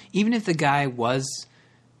 Having even if the guy was...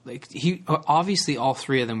 Like, he obviously all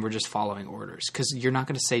 3 of them were just following orders because you're not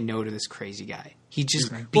going to say no to this crazy guy. He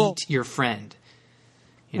just beat your friend.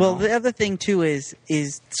 The other thing too is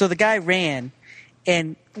so the guy ran,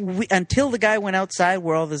 and until the guy went outside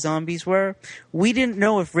where all the zombies were, we didn't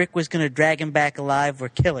know if Rick was going to drag him back alive or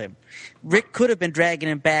kill him. Rick could have been dragging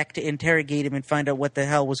him back to interrogate him and find out what the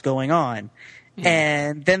hell was going on. Yeah.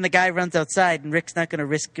 And then the guy runs outside, and Rick's not going to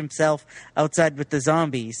risk himself outside with the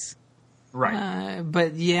zombies. Right.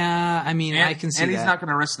 But yeah, I mean, I can see that. And he's not going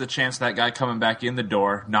to risk the chance of that guy coming back in the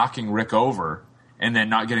door, knocking Rick over, and then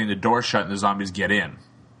not getting the door shut and the zombies get in.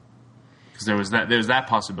 Because there's that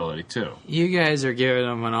possibility too. You guys are giving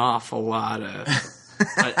him an awful lot of...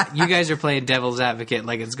 you guys are playing devil's advocate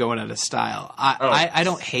like it's going out of style. I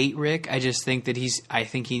don't hate Rick. I just think that I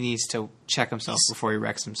think he needs to check himself before he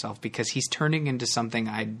wrecks himself because he's turning into something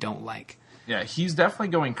I don't like. Yeah, he's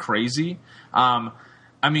definitely going crazy. I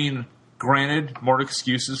mean... Granted, more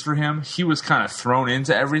excuses for him. He was kind of thrown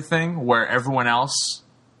into everything where everyone else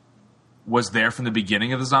was there from the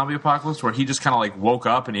beginning of the zombie apocalypse, where he just kind of like woke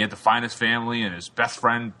up and he had to find his family, and his best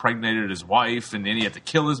friend impregnated his wife, and then he had to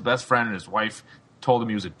kill his best friend, and his wife told him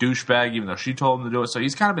he was a douchebag even though she told him to do it. So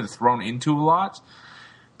he's kind of been thrown into a lot.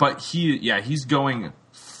 But he's going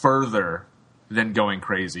further than going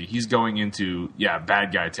crazy. He's going into,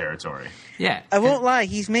 bad guy territory. Yeah. I won't lie,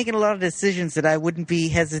 he's making a lot of decisions that I wouldn't be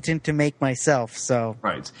hesitant to make myself, so...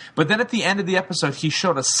 Right. But then at the end of the episode, he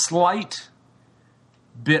showed a slight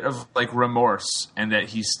bit of, like, remorse and that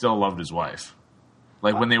he still loved his wife.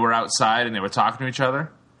 Like, when they were outside and they were talking to each other,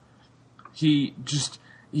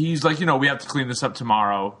 he's like, we have to clean this up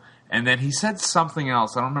tomorrow. And then he said something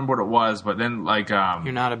else. I don't remember what it was, but then, like... I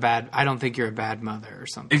don't think you're a bad mother or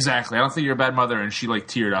something. Exactly. I don't think you're a bad mother, and she, like,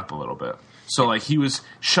 teared up a little bit. So, like, he was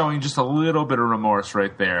showing just a little bit of remorse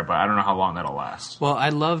right there, but I don't know how long that'll last. Well, I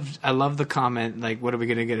love the comment, like, what are we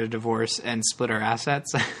going to get a divorce and split our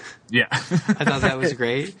assets? Yeah. I thought that was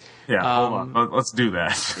great. Yeah, hold on. Let's do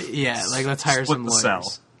that. Yeah, like, let's hire some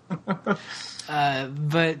lawyers. But,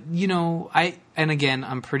 and again,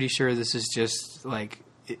 I'm pretty sure this is just, like...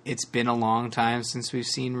 It's been a long time since we've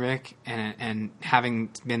seen Rick, and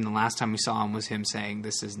having been the last time we saw him was him saying,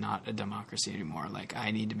 this is not a democracy anymore. Like,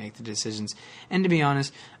 I need to make the decisions. And to be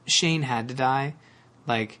honest, Shane had to die.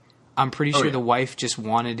 Like, I'm pretty sure the wife just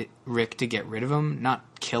wanted Rick to get rid of him,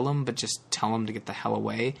 not kill him, but just tell him to get the hell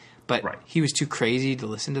away. But he was too crazy to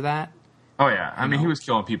listen to that. Oh, yeah. I mean, he was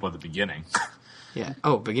killing people at the beginning. Yeah.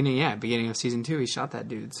 Oh, beginning of season 2, he shot that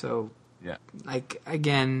dude. So, like,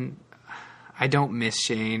 again... I don't miss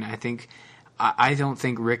Shane. I don't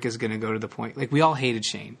think Rick is going to go to the point... Like, we all hated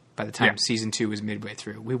Shane. by the time Yeah. season 2 was midway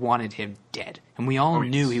through. We wanted him dead. And we all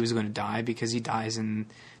knew he was going to die because he dies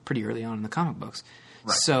pretty early on in the comic books.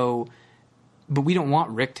 Right. So, but we don't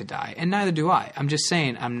want Rick to die, and neither do I. I'm just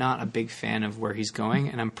saying I'm not a big fan of where he's going,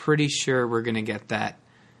 and I'm pretty sure we're going to get that,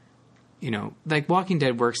 like Walking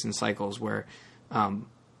Dead works in cycles where, and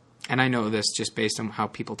I know this just based on how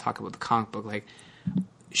people talk about the comic book, like,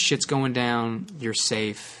 shit's going down, you're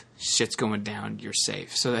safe. Shit's going down, you're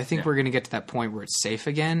safe. So I think we're going to get to that point where it's safe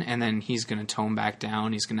again, and then he's going to tone back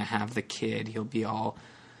down. He's going to have the kid. He'll be all,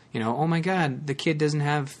 oh my God, the kid doesn't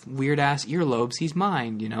have weird-ass earlobes. He's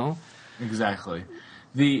mine, Exactly.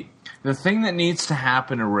 The thing that needs to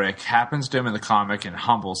happen to Rick happens to him in the comic and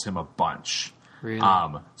humbles him a bunch. Really?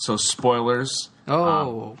 So spoilers.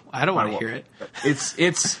 Oh, I don't want to hear it. It's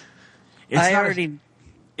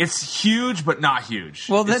It's huge, but not huge.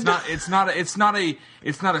 Well, it's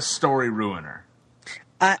not a story ruiner.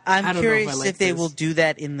 I'm curious if they will do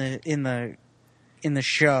that in the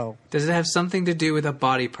show. Does it have something to do with a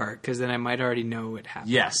body part? Because then I might already know what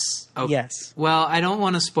happens. Yes. Okay. Yes. Well, I don't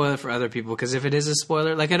want to spoil it for other people because if it is a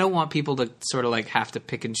spoiler, like I don't want people to sort of like have to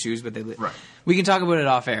pick and choose. But right. We can talk about it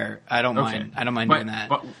off air. I don't mind. I don't mind doing that.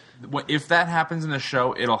 But if that happens in the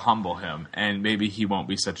show, it'll humble him, and maybe he won't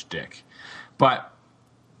be such a dick. But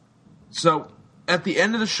so at the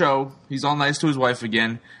end of the show, he's all nice to his wife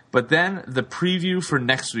again. But then the preview for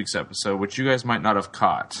next week's episode, which you guys might not have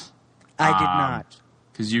caught. I did not.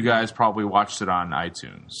 Because you guys probably watched it on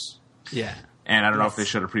iTunes. Yeah. And I don't know if they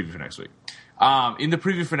showed a preview for next week. In the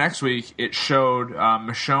preview for next week, it showed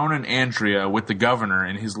Michonne and Andrea with the governor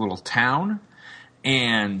in his little town.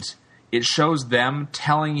 And it shows them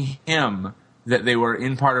telling him that they were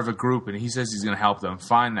in part of a group, and he says he's going to help them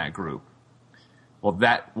find that group. Well,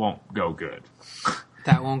 that won't go good.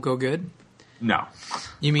 That won't go good? No.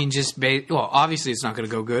 You mean just well, obviously it's not going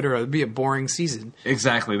to go good, or it'll be a boring season.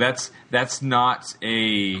 Exactly. That's not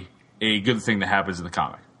a good thing that happens in the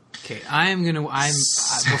comic. Okay,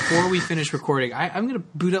 before we finish recording, I'm gonna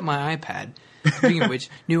boot up my iPad. Speaking of which,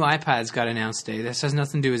 new iPads got announced today. This has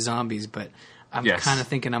nothing to do with zombies, but I'm kind of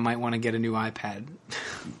thinking I might want to get a new iPad.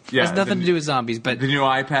 Yeah, it has nothing to do with zombies, but the new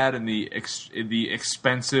iPad and the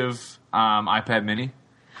expensive iPad Mini.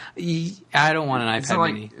 I don't want an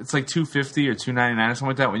iPad Mini. It's like $250 or $299 or something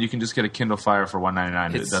like that. When you can just get a Kindle Fire for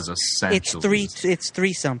 $199, it does essential. It's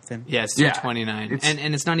three something. Yeah, it's $229,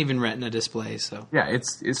 and it's not even Retina display. So yeah,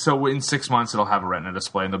 it's so in 6 months it'll have a Retina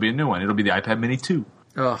display and there'll be a new one. It'll be the iPad Mini 2.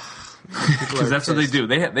 Oh, because that's what they do.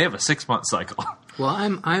 They have a 6 month cycle.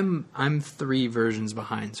 Well, I'm 3 versions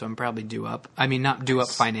behind, so I'm probably due up. I mean, not due up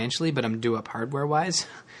financially, but I'm due up hardware wise.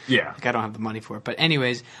 Yeah. Like I don't have the money for it. But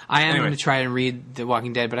anyways, I am going to try and read The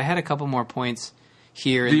Walking Dead, but I had a couple more points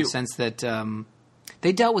here in the sense that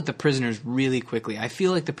they dealt with the prisoners really quickly. I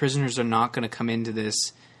feel like the prisoners are not going to come into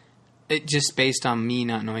this just based on me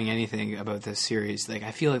not knowing anything about this series. Like I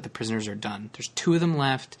feel like the prisoners are done. There's 2 of them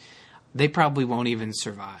left. They probably won't even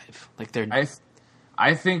survive. Like they're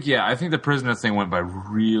I think the prisoner thing went by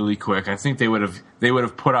really quick. I think they would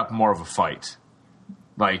have put up more of a fight.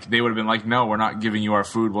 Like, they would have been like, no, we're not giving you our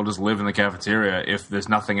food. We'll just live in the cafeteria if there's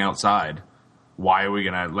nothing outside. Why are we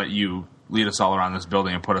going to let you lead us all around this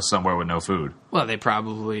building and put us somewhere with no food? Well, they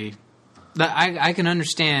probably... I can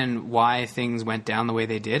understand why things went down the way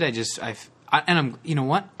they did. You know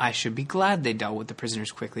what? I should be glad they dealt with the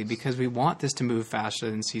prisoners quickly because we want this to move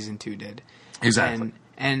faster than Season 2 did. Exactly.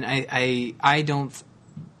 And I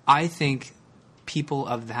think people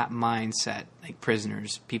of that mindset, like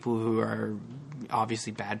prisoners, people who are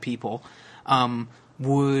obviously bad people,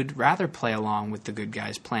 would rather play along with the good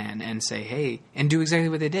guys' plan and say, hey, and do exactly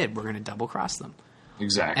what they did. We're going to double cross them.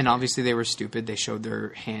 Exactly. And obviously they were stupid. They showed their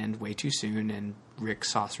hand way too soon, and Rick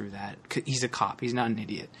saw through that. He's a cop. He's not an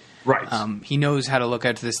idiot. Right. He knows how to look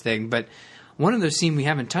out to this thing. But one of the scenes we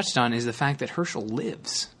haven't touched on is the fact that Herschel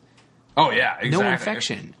lives. Oh, yeah, exactly. No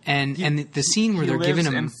infection. And the scene where they're giving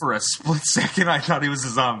him... and for a split second, I thought he was a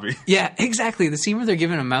zombie. Yeah, exactly. The scene where they're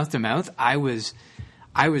giving him mouth-to-mouth, I was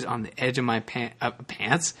on the edge of my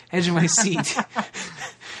edge of my seat.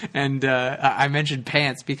 And I mentioned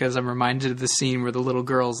pants because I'm reminded of the scene where the little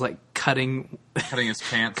girl's like cutting his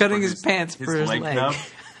pants. Cutting his pants for his leg. Nub.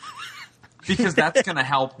 Because that's going to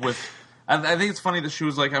help with... I think it's funny that she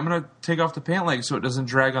was like, I'm going to take off the pant leg so it doesn't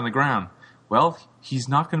drag on the ground. Well, he's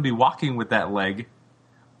not going to be walking with that leg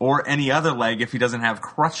or any other leg if he doesn't have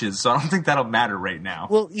crutches, so I don't think that'll matter right now.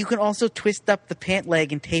 Well, you can also twist up the pant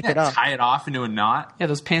leg and tape it up. Tie it off into a knot. Yeah,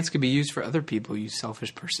 those pants could be used for other people, you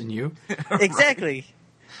selfish person, you. Exactly.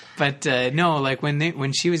 But no, like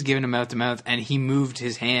when she was giving him mouth-to-mouth and he moved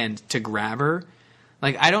his hand to grab her,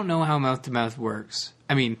 like I don't know how mouth-to-mouth works.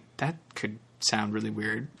 I mean, that could sound really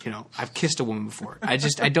weird. You know, I've kissed a woman before. I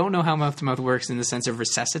don't know how mouth to mouth works in the sense of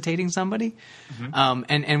resuscitating somebody.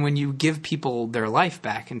 And when you give people their life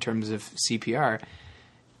back in terms of CPR,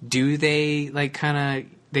 do they kind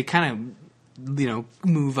of you know,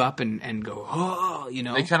 move up and go, oh, you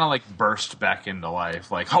know, they kind of like burst back into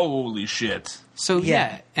life, like holy shit. So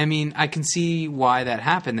yeah, I mean, I can see why that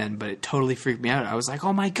happened then, but it totally freaked me out. I was like,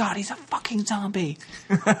 oh my god, he's a fucking zombie.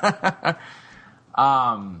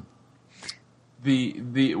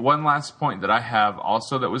 The one last point that I have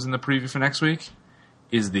also that was in the preview for next week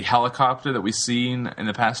is the helicopter that we've seen in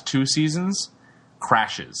the past 2 seasons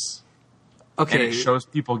crashes. Okay. And it shows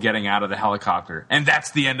people getting out of the helicopter. And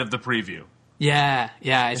that's the end of the preview. Yeah.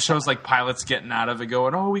 It shows like pilots getting out of it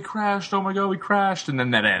going, oh, we crashed. Oh my God, we crashed. And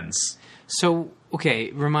then that ends. So,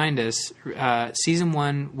 okay, remind us, season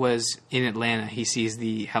 1 was in Atlanta. He sees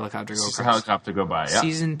the helicopter go across. The helicopter go by, yeah.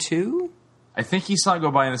 Season 2? I think he saw it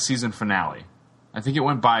go by in the season finale. I think it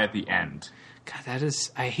went by at the end. God, that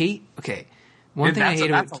is... I hate... Okay. That's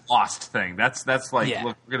a Lost thing. That's like,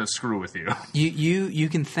 look, we're going to screw with you. You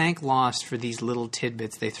can thank Lost for these little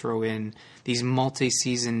tidbits they throw in, these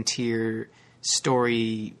multi-season tier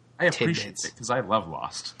story I appreciate tidbits. it because I love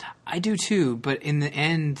Lost. I do too, but in the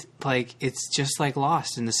end, like, it's just like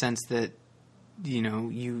Lost in the sense that, you know,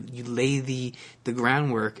 you lay the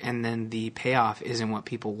groundwork and then the payoff isn't what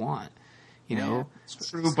people want. You know? It's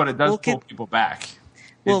true, but it does pull people back.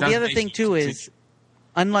 Well, the other thing too is,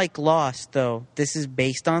 unlike Lost, though, this is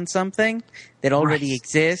based on something that already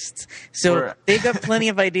exists. So they've got plenty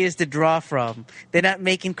of ideas to draw from. They're not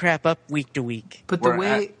making crap up week to week. But the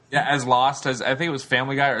way... as Lost, as I think it was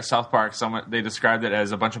Family Guy or South Park, they described it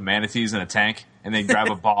as a bunch of manatees in a tank, and they grab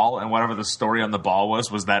a ball, and whatever the story on the ball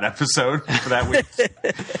was that episode for that week.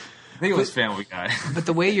 I think it was Family Guy. But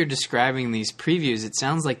the way you're describing these previews, it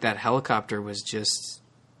sounds like that helicopter was just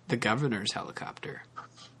the governor's helicopter.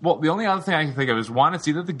 Well, the only other thing I can think of is, 1, it's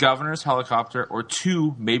either the governor's helicopter, or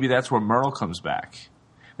 2, maybe that's where Merle comes back.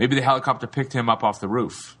 Maybe the helicopter picked him up off the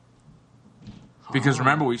roof. Because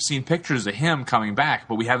remember, we've seen pictures of him coming back,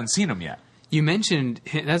 but we haven't seen him yet. You mentioned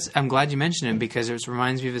I'm glad you mentioned him because it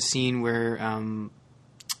reminds me of a scene where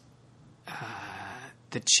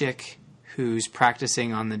the chick who's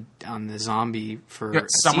practicing on the zombie for a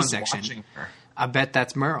C-section. Watching her. I bet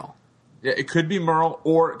that's Merle. Yeah, it could be Merle,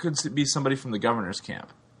 or it could be somebody from the governor's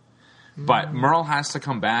camp. But Merle has to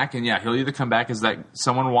come back, and he'll either come back as that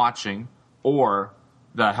someone watching, or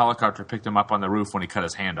the helicopter picked him up on the roof when he cut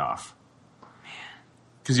his hand off.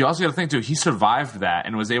 Because you also got to think, too, he survived that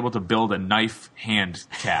and was able to build a knife hand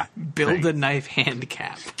cap. A knife hand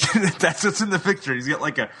cap. That's what's in the picture. He's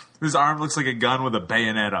got his arm looks like a gun with a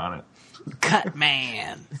bayonet on it. Cut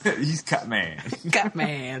man. He's cut man. Cut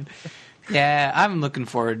man. Yeah, I'm looking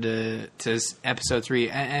forward to episode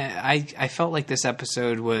 3. I felt like this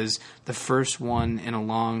episode was the first one in a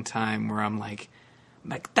long time where I'm like,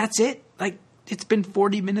 that's it? Like, it's been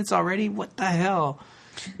 40 minutes already? What the hell?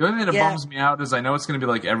 The only thing that bums me out is I know it's going to be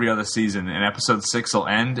like every other season, and episode 6 will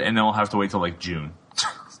end, and then we'll have to wait till June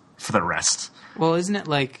for the rest. Well, isn't it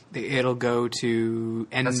like it'll go to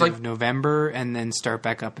end of November and then start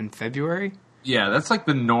back up in February? Yeah, that's like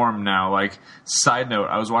the norm now. Like, side note,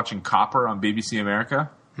 I was watching Copper on BBC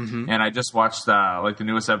America, and I just watched the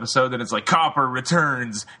newest episode, and it's like, Copper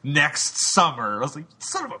returns next summer. I was like,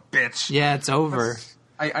 son of a bitch. Yeah, it's over.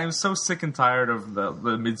 I'm so sick and tired of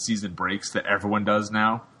the mid-season breaks that everyone does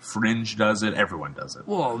now. Fringe does it. Everyone does it.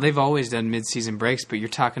 Well, they've always done mid-season breaks, but you're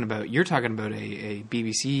talking about a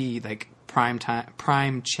BBC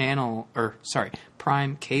prime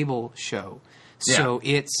cable show. So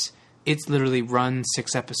it's literally run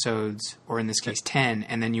 6 episodes, or in this case 10,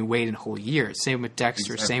 and then you wait a whole year. Same with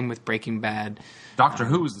Dexter. Exactly. Same with Breaking Bad. Doctor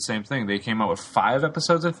Who was the same thing. They came out with 5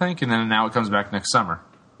 episodes, I think, and then now it comes back next summer.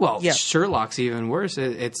 Well, Sherlock's even worse.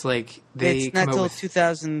 It's like it's not till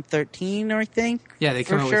 2013, I think. Yeah, they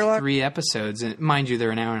come out with 3 episodes, and mind you, they're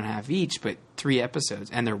an hour and a half each, but 3 episodes,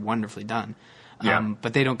 and they're wonderfully done. Yeah.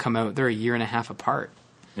 But they don't come out; they're a year and a half apart.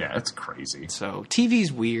 Yeah, it's crazy. So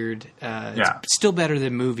TV's weird. It's still better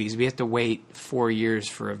than movies. We have to wait 4 years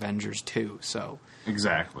for Avengers 2. So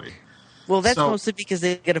exactly. Well, that's mostly because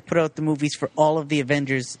they got to put out the movies for all of the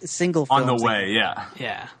Avengers single films. On the way, yeah.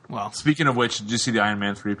 Yeah, well. Speaking of which, did you see the Iron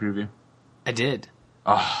Man 3 preview? I did.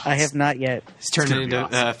 Oh, I have not yet. It's turned into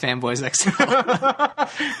awesome. Fanboys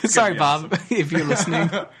XL. Sorry, Bob, if you're listening.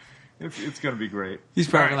 It's going to be great. He's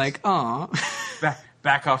probably like, aw.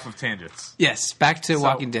 Back off of tangents. Yes, back to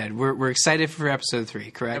Walking Dead. We're excited for episode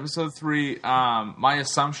 3, correct? Episode 3, my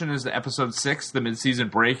assumption is that episode 6, the mid-season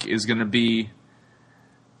break, is going to be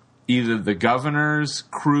either the governor's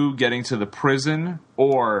crew getting to the prison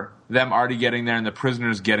or them already getting there and the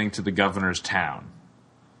prisoners getting to the governor's town.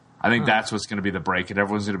 I think that's what's going to be the break, and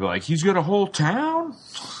everyone's going to be like, he's got a whole town?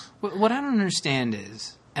 What I don't understand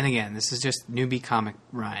is, and again, this is just newbie comic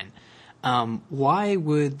Ryan, why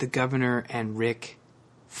would the governor and Rick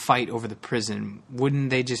fight over the prison?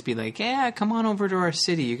 Wouldn't they just be like, yeah, come on over to our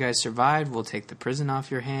city. You guys survived. We'll take the prison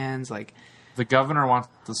off your hands. Like, the governor wants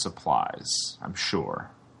the supplies, I'm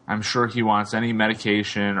sure. I'm sure he wants any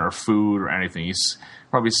medication or food or anything. He's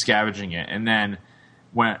probably scavenging it. And then,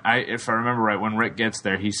 if I remember right, when Rick gets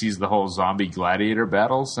there, he sees the whole zombie gladiator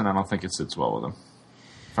battles, and I don't think it sits well with him,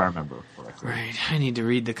 if I remember correctly. Right. I need to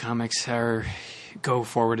read the comics or go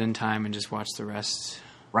forward in time and just watch the rest.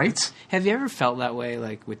 Right? Have you ever felt that way,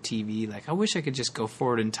 like, with TV? Like, I wish I could just go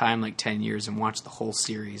forward in time, like, 10 years and watch the whole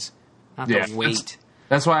series. Not to wait.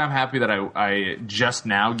 That's why I'm happy that I just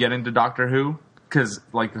now get into Doctor Who. Because,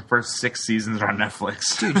 like, the first 6 seasons are on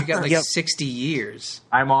Netflix. Dude, you got, like, 60 years.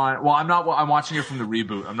 I'm watching it from the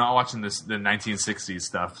reboot. I'm not watching the 1960s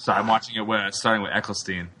stuff. So I'm watching it starting with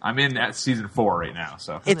Eccleston. I'm in at season 4 right now.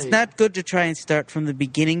 So it's not good to try and start from the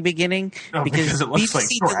beginning, no, because it looks like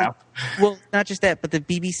crap. Well, not just that, but the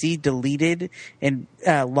BBC deleted and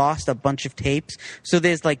lost a bunch of tapes. So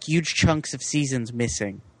there's, like, huge chunks of seasons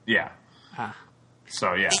missing. Yeah.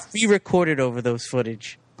 So, yeah. They re-recorded over those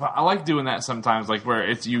footage. But I like doing that sometimes, like where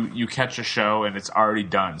it's you catch a show and it's already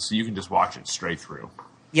done, so you can just watch it straight through.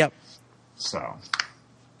 Yep. So,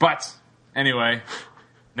 but anyway,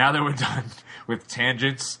 now that we're done with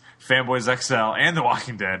Tangents, Fanboys XL, and The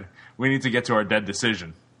Walking Dead, we need to get to our dead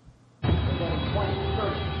decision. Yeah,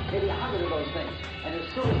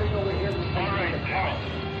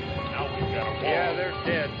 they're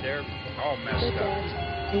dead. They're all messed up.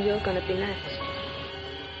 And you're gonna be next.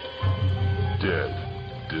 Dead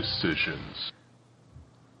decisions.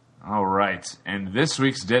 All right, and this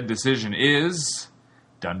week's dead decision is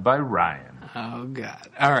done by Ryan. Oh God!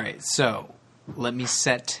 All right, so let me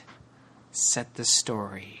set the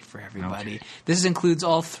story for everybody. Okay. This includes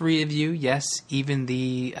all three of you. Yes, even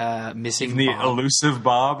the missing, the Bob. Elusive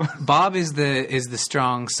Bob. Bob is the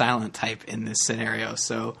strong silent type in this scenario.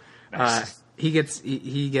 So he gets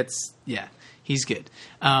yeah. He's good.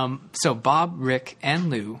 So Bob, Rick, and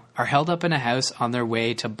Lou are held up in a house on their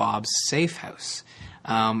way to Bob's safe house.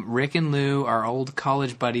 Rick and Lou are old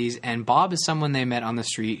college buddies, and Bob is someone they met on the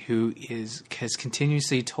street who has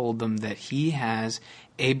continuously told them that he has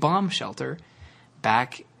a bomb shelter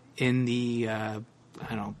back in the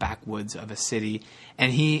backwoods of a city,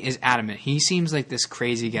 and he is adamant. He seems like this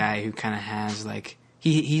crazy guy who kind of has like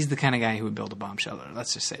he's the kind of guy who would build a bomb shelter.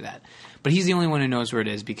 Let's just say that. But he's the only one who knows where it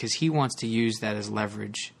is because he wants to use that as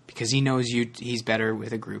leverage because he knows he's better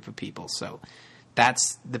with a group of people. So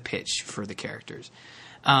that's the pitch for the characters.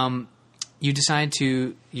 You decide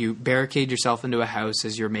you barricade yourself into a house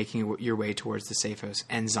as you're making your way towards the safe house,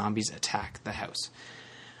 and zombies attack the house.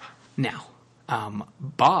 Now,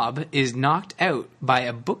 Bob is knocked out by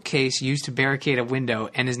a bookcase used to barricade a window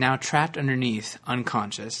and is now trapped underneath,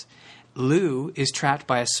 unconscious. Lou is trapped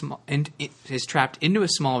into a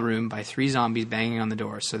small room by 3 zombies banging on the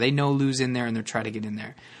door. So they know Lou's in there and they're trying to get in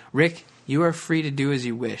there. Rick, you are free to do as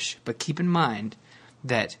you wish, but keep in mind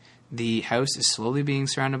that the house is slowly being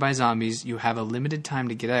surrounded by zombies. You have a limited time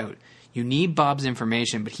to get out. You need Bob's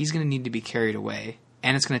information, but he's going to need to be carried away,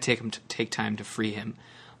 and it's going to take time to free him.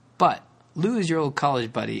 But Lou is your old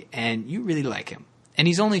college buddy, and you really like him. And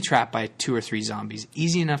he's only trapped by 2 or 3 zombies,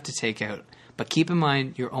 easy enough to take out. But keep in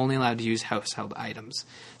mind, you're only allowed to use household items.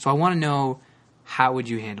 So I want to know, how would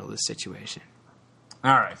you handle this situation?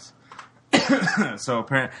 All right. So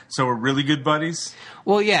we're really good buddies?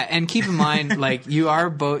 Well, yeah, and keep in mind, like, you're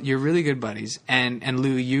really good buddies. And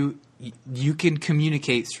Lou, you can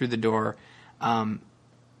communicate through the door,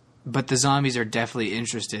 but the zombies are definitely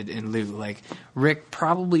interested in Lou. Like, Rick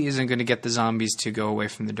probably isn't going to get the zombies to go away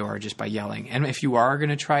from the door just by yelling. And if you are going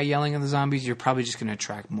to try yelling at the zombies, you're probably just going to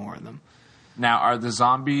attract more of them. Now, are the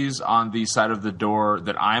zombies on the side of the door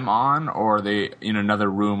that I'm on, or are they in another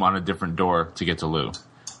room on a different door to get to Lou?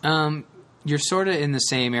 You're sort of in the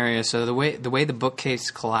same area. So the way the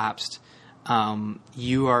bookcase collapsed,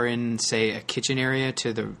 you are in, say, a kitchen area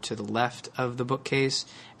to the left of the bookcase,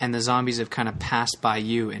 and the zombies have kind of passed by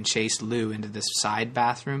you and chased Lou into this side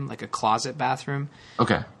bathroom, like a closet bathroom.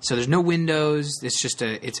 Okay. So there's no windows. It's just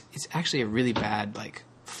it's actually a really bad like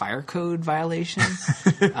fire code violation.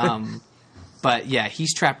 But yeah,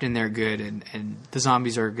 he's trapped in there good, and the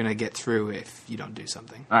zombies are going to get through if you don't do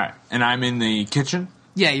something. All right. And I'm in the kitchen?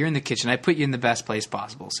 Yeah, you're in the kitchen. I put you in the best place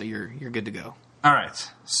possible, so you're good to go. All right.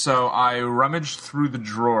 So I rummaged through the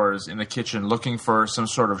drawers in the kitchen looking for some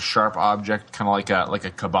sort of sharp object, kind of like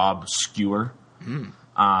a kebab skewer.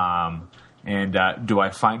 And do I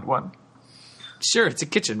find one? Sure, it's a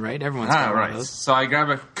kitchen, right? Everyone's got one of those. So I grab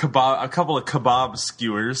a couple of kebab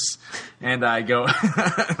skewers, and I go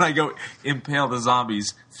impale the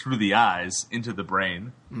zombies through the eyes into the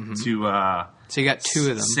brain to. So you got two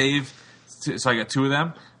of them. So I got two of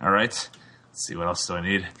them. All right. Let's see, what else do I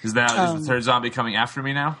need? Is the third zombie coming after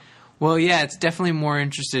me now? Well, yeah, it's definitely more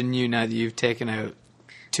interested in you now that you've taken out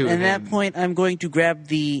two of them. At that point, I'm going to grab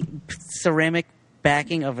the ceramic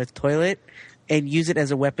backing of a toilet and use it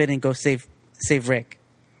as a weapon and go save Rick.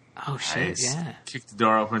 Oh, shit, Nice. yeah. Kick the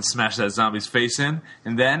door open, smash that zombie's face in,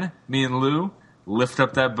 and then me and Lou lift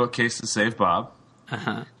up that bookcase to save Bob.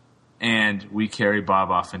 Uh-huh. And we carry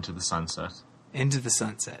Bob off into the sunset. Into the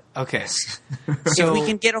sunset. Okay. So if we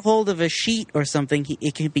can get a hold of a sheet or something,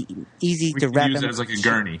 it can be easy We to can wrap use him. it as like a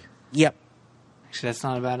gurney. Yep. Actually, that's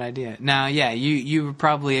not a bad idea. Now, yeah, you were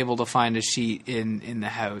probably able to find a sheet in the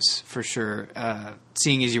house for sure,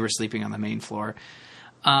 seeing as you were sleeping on the main floor.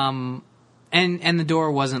 And the door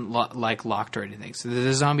wasn't locked or anything. So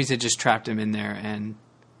the zombies had just trapped him in there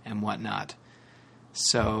and whatnot.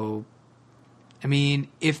 So, I mean,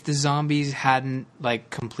 if the zombies hadn't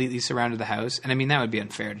completely surrounded the house, and I mean that would be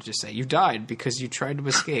unfair to just say you died because you tried to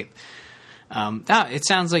escape. It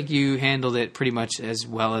sounds like you handled it pretty much as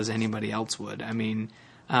well as anybody else would. I mean,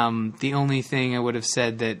 the only thing I would have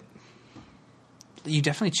said that you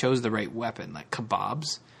definitely chose the right weapon, like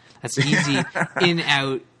kebabs. That's easy. In,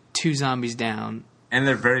 out, two zombies down. And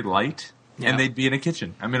they're very light, Yeah. and they'd be in a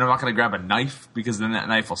kitchen. I mean, I'm not going to grab a knife because then that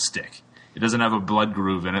knife will stick. It doesn't have a blood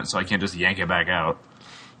groove in it, so I can't just yank it back out.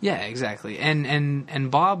 Yeah, exactly.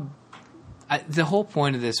 And Bob, the whole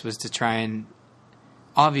point of this was to try and,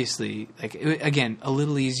 obviously, again, a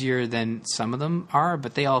little easier than some of them are,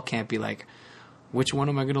 but they all can't be like, which one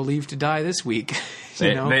am I going to leave to die this week?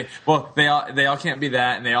 They all can't be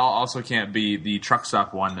that, and they all also can't be the truck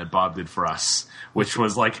stop one that Bob did for us, which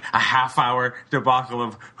was like a half-hour debacle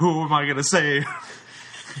of who am I going to save?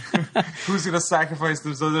 Who's going to sacrifice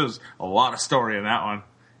them? So there was a lot of story in that one.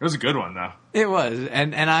 It was a good one, though. It was,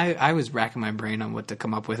 and I was racking my brain on what to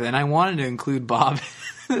come up with, and I wanted to include Bob.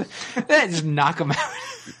 Just knock him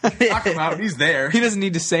out. Knock him out. He's there. He doesn't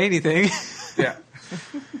need to say anything. Yeah.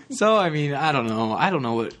 So, I mean, I don't know. I don't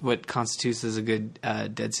know what constitutes as a good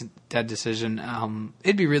dead decision.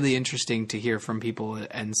 It'd be really interesting to hear from people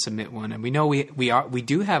and submit one. And we know we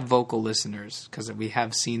do have vocal listeners because we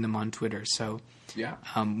have seen them on Twitter. So, yeah,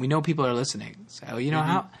 we know people are listening. So,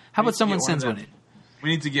 how about someone sends one in? We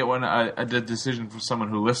need to get one a dead decision from someone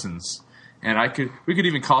who listens. And we could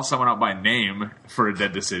even call someone out by name for a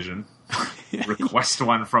dead decision. Request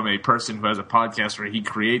one from a person who has a podcast where he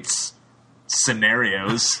creates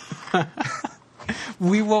scenarios.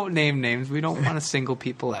 We won't name names. We don't want to single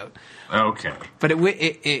people out. Okay. But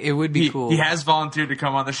it would be cool. He has volunteered to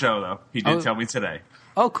come on the show, though. He did tell me today.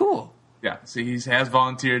 Oh, cool. Yeah, so he has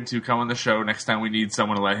volunteered to come on the show next time we need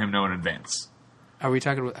someone to let him know in advance. Are we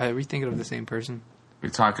thinking of the same person? We're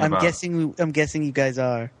talking I'm about... I'm guessing you guys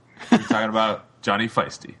are. We're talking about Johnny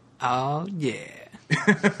Feisty. Oh, yeah.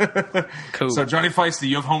 Cool. So, Johnny Feisty,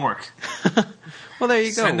 you have homework. Well, there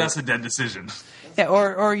you go. Send us a dead decision. Yeah,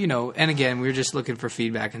 or and again, we were just looking for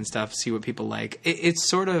feedback and stuff, see what people like. It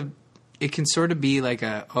can sort of be like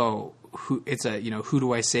who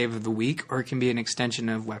do I save of the week, or it can be an extension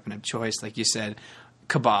of weapon of choice, like you said,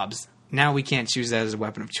 kebabs. Now we can't choose that as a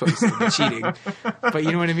weapon of choice. It'd be cheating, but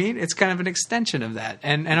you know what I mean. It's kind of an extension of that,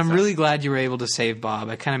 and I'm really glad you were able to save Bob.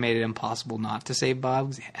 I kind of made it impossible not to save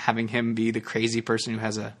Bob, having him be the crazy person who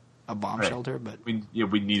has a bomb shelter. But we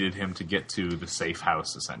needed him to get to the safe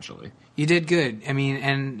house. Essentially, you did good. I mean,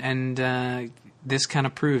 and this kind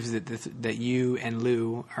of proves that you and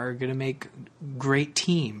Lou are going to make great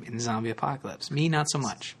team in the zombie apocalypse. Me, not so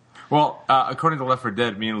much. Well, according to Left 4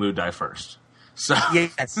 Dead, me and Lou die first. So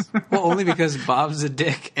yes, well, only because Bob's a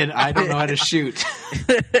dick and I don't know how to shoot.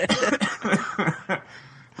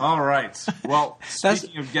 All right. Well,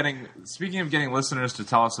 speaking of getting listeners to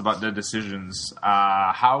tell us about dead decisions,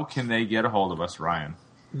 how can they get a hold of us, Ryan?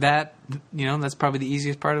 That's probably the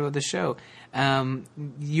easiest part of the show.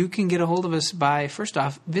 You can get a hold of us by, first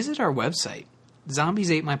off, visit our website,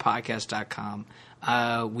 zombies8mypodcast.com.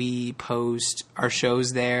 We post our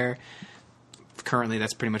shows there. Currently,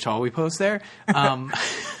 that's pretty much all we post there. At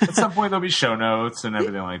some point, there'll be show notes and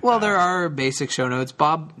everything like that. Well, there are basic show notes.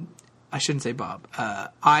 Bob, I shouldn't say Bob.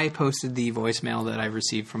 I posted the voicemail that I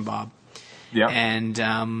received from Bob. Yeah. And,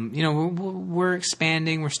 we're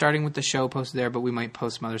expanding. We're starting with the show posted there, but we might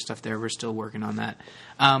post some other stuff there. We're still working on that.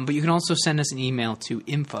 But you can also send us an email to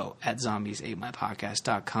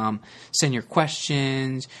info@zombies8mypodcast.com. Send your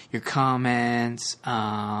questions, your comments,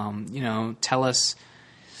 tell us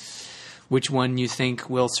which one you think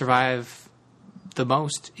will survive the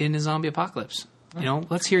most in a zombie apocalypse.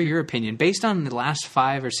 Let's hear your opinion. Based on the last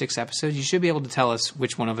 5 or 6 episodes, you should be able to tell us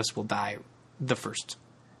which one of us will die the first.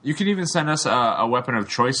 You can even send us a weapon of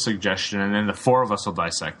choice suggestion, and then the 4 of us will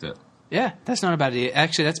dissect it. Yeah, that's not a bad idea.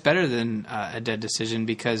 Actually, that's better than a dead decision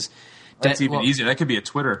because... That's even easier. That could be a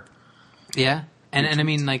Twitter. Yeah, and I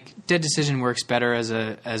mean, like, dead decision works better as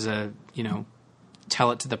a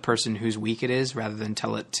tell it to the person whose week it is rather than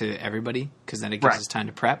tell it to everybody because then it gives us time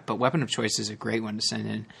to prep. But weapon of choice is a great one to send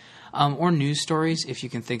in. Or news stories, if you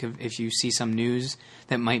can think of, if you see some news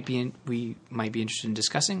that we might be interested in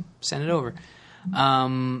discussing, send it over.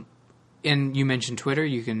 And you mentioned Twitter.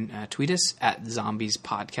 You can tweet us at Zombies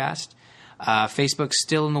Podcast. Facebook's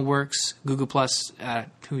still in the works. Google Plus,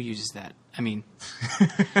 who uses that? I mean,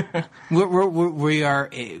 we are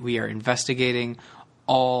investigating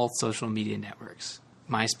all social media networks,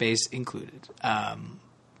 MySpace included.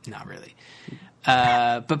 Not really.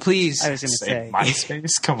 But please, I was going to say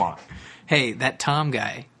MySpace. Come on. Hey, that Tom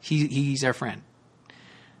guy. He's our friend.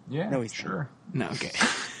 Yeah, no, he's sure. No, okay.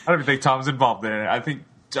 I don't even think Tom's involved in it. I think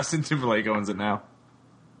Justin Timberlake owns it now.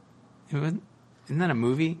 Isn't that a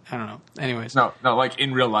movie? I don't know. Anyways, no. Like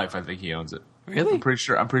in real life, I think he owns it. Really? I'm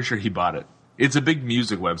pretty sure he bought it. It's a big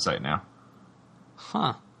music website now.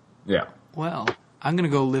 Huh. Yeah. Well, I'm gonna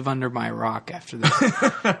go live under my rock after this.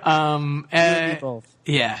 Both.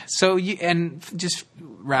 Yeah. So just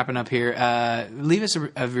wrapping up here. Leave us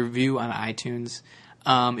a review on iTunes.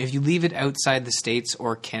 If you leave it outside the States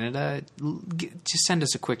or Canada, just send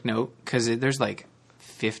us a quick note because there's like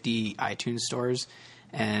 50 iTunes stores,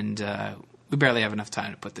 and we barely have enough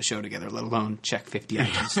time to put the show together, let alone check 50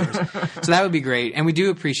 iTunes stores. So that would be great. And we do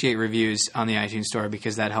appreciate reviews on the iTunes store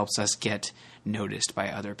because that helps us get noticed by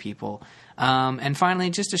other people. And finally,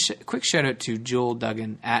 just a quick shout out to Joel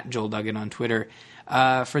Duggan at Joel Duggan on Twitter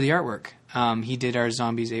for the artwork. He did our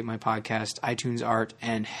Zombies Ate My Podcast iTunes art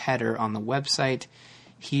and header on the website.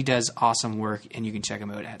 He does awesome work, and you can check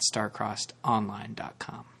him out at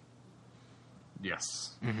starcrossedonline.com.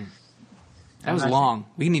 Yes. Mm-hmm. That was long.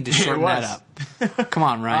 We need to shorten that up. Come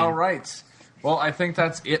on, Ryan. All right. Well, I think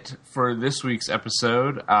that's it for this week's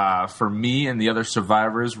episode. For me and the other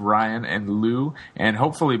survivors, Ryan and Lou, and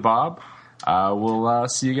hopefully Bob, we'll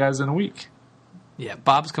see you guys in a week. Yeah,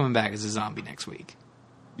 Bob's coming back as a zombie next week.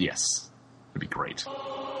 Yes. It'd be great.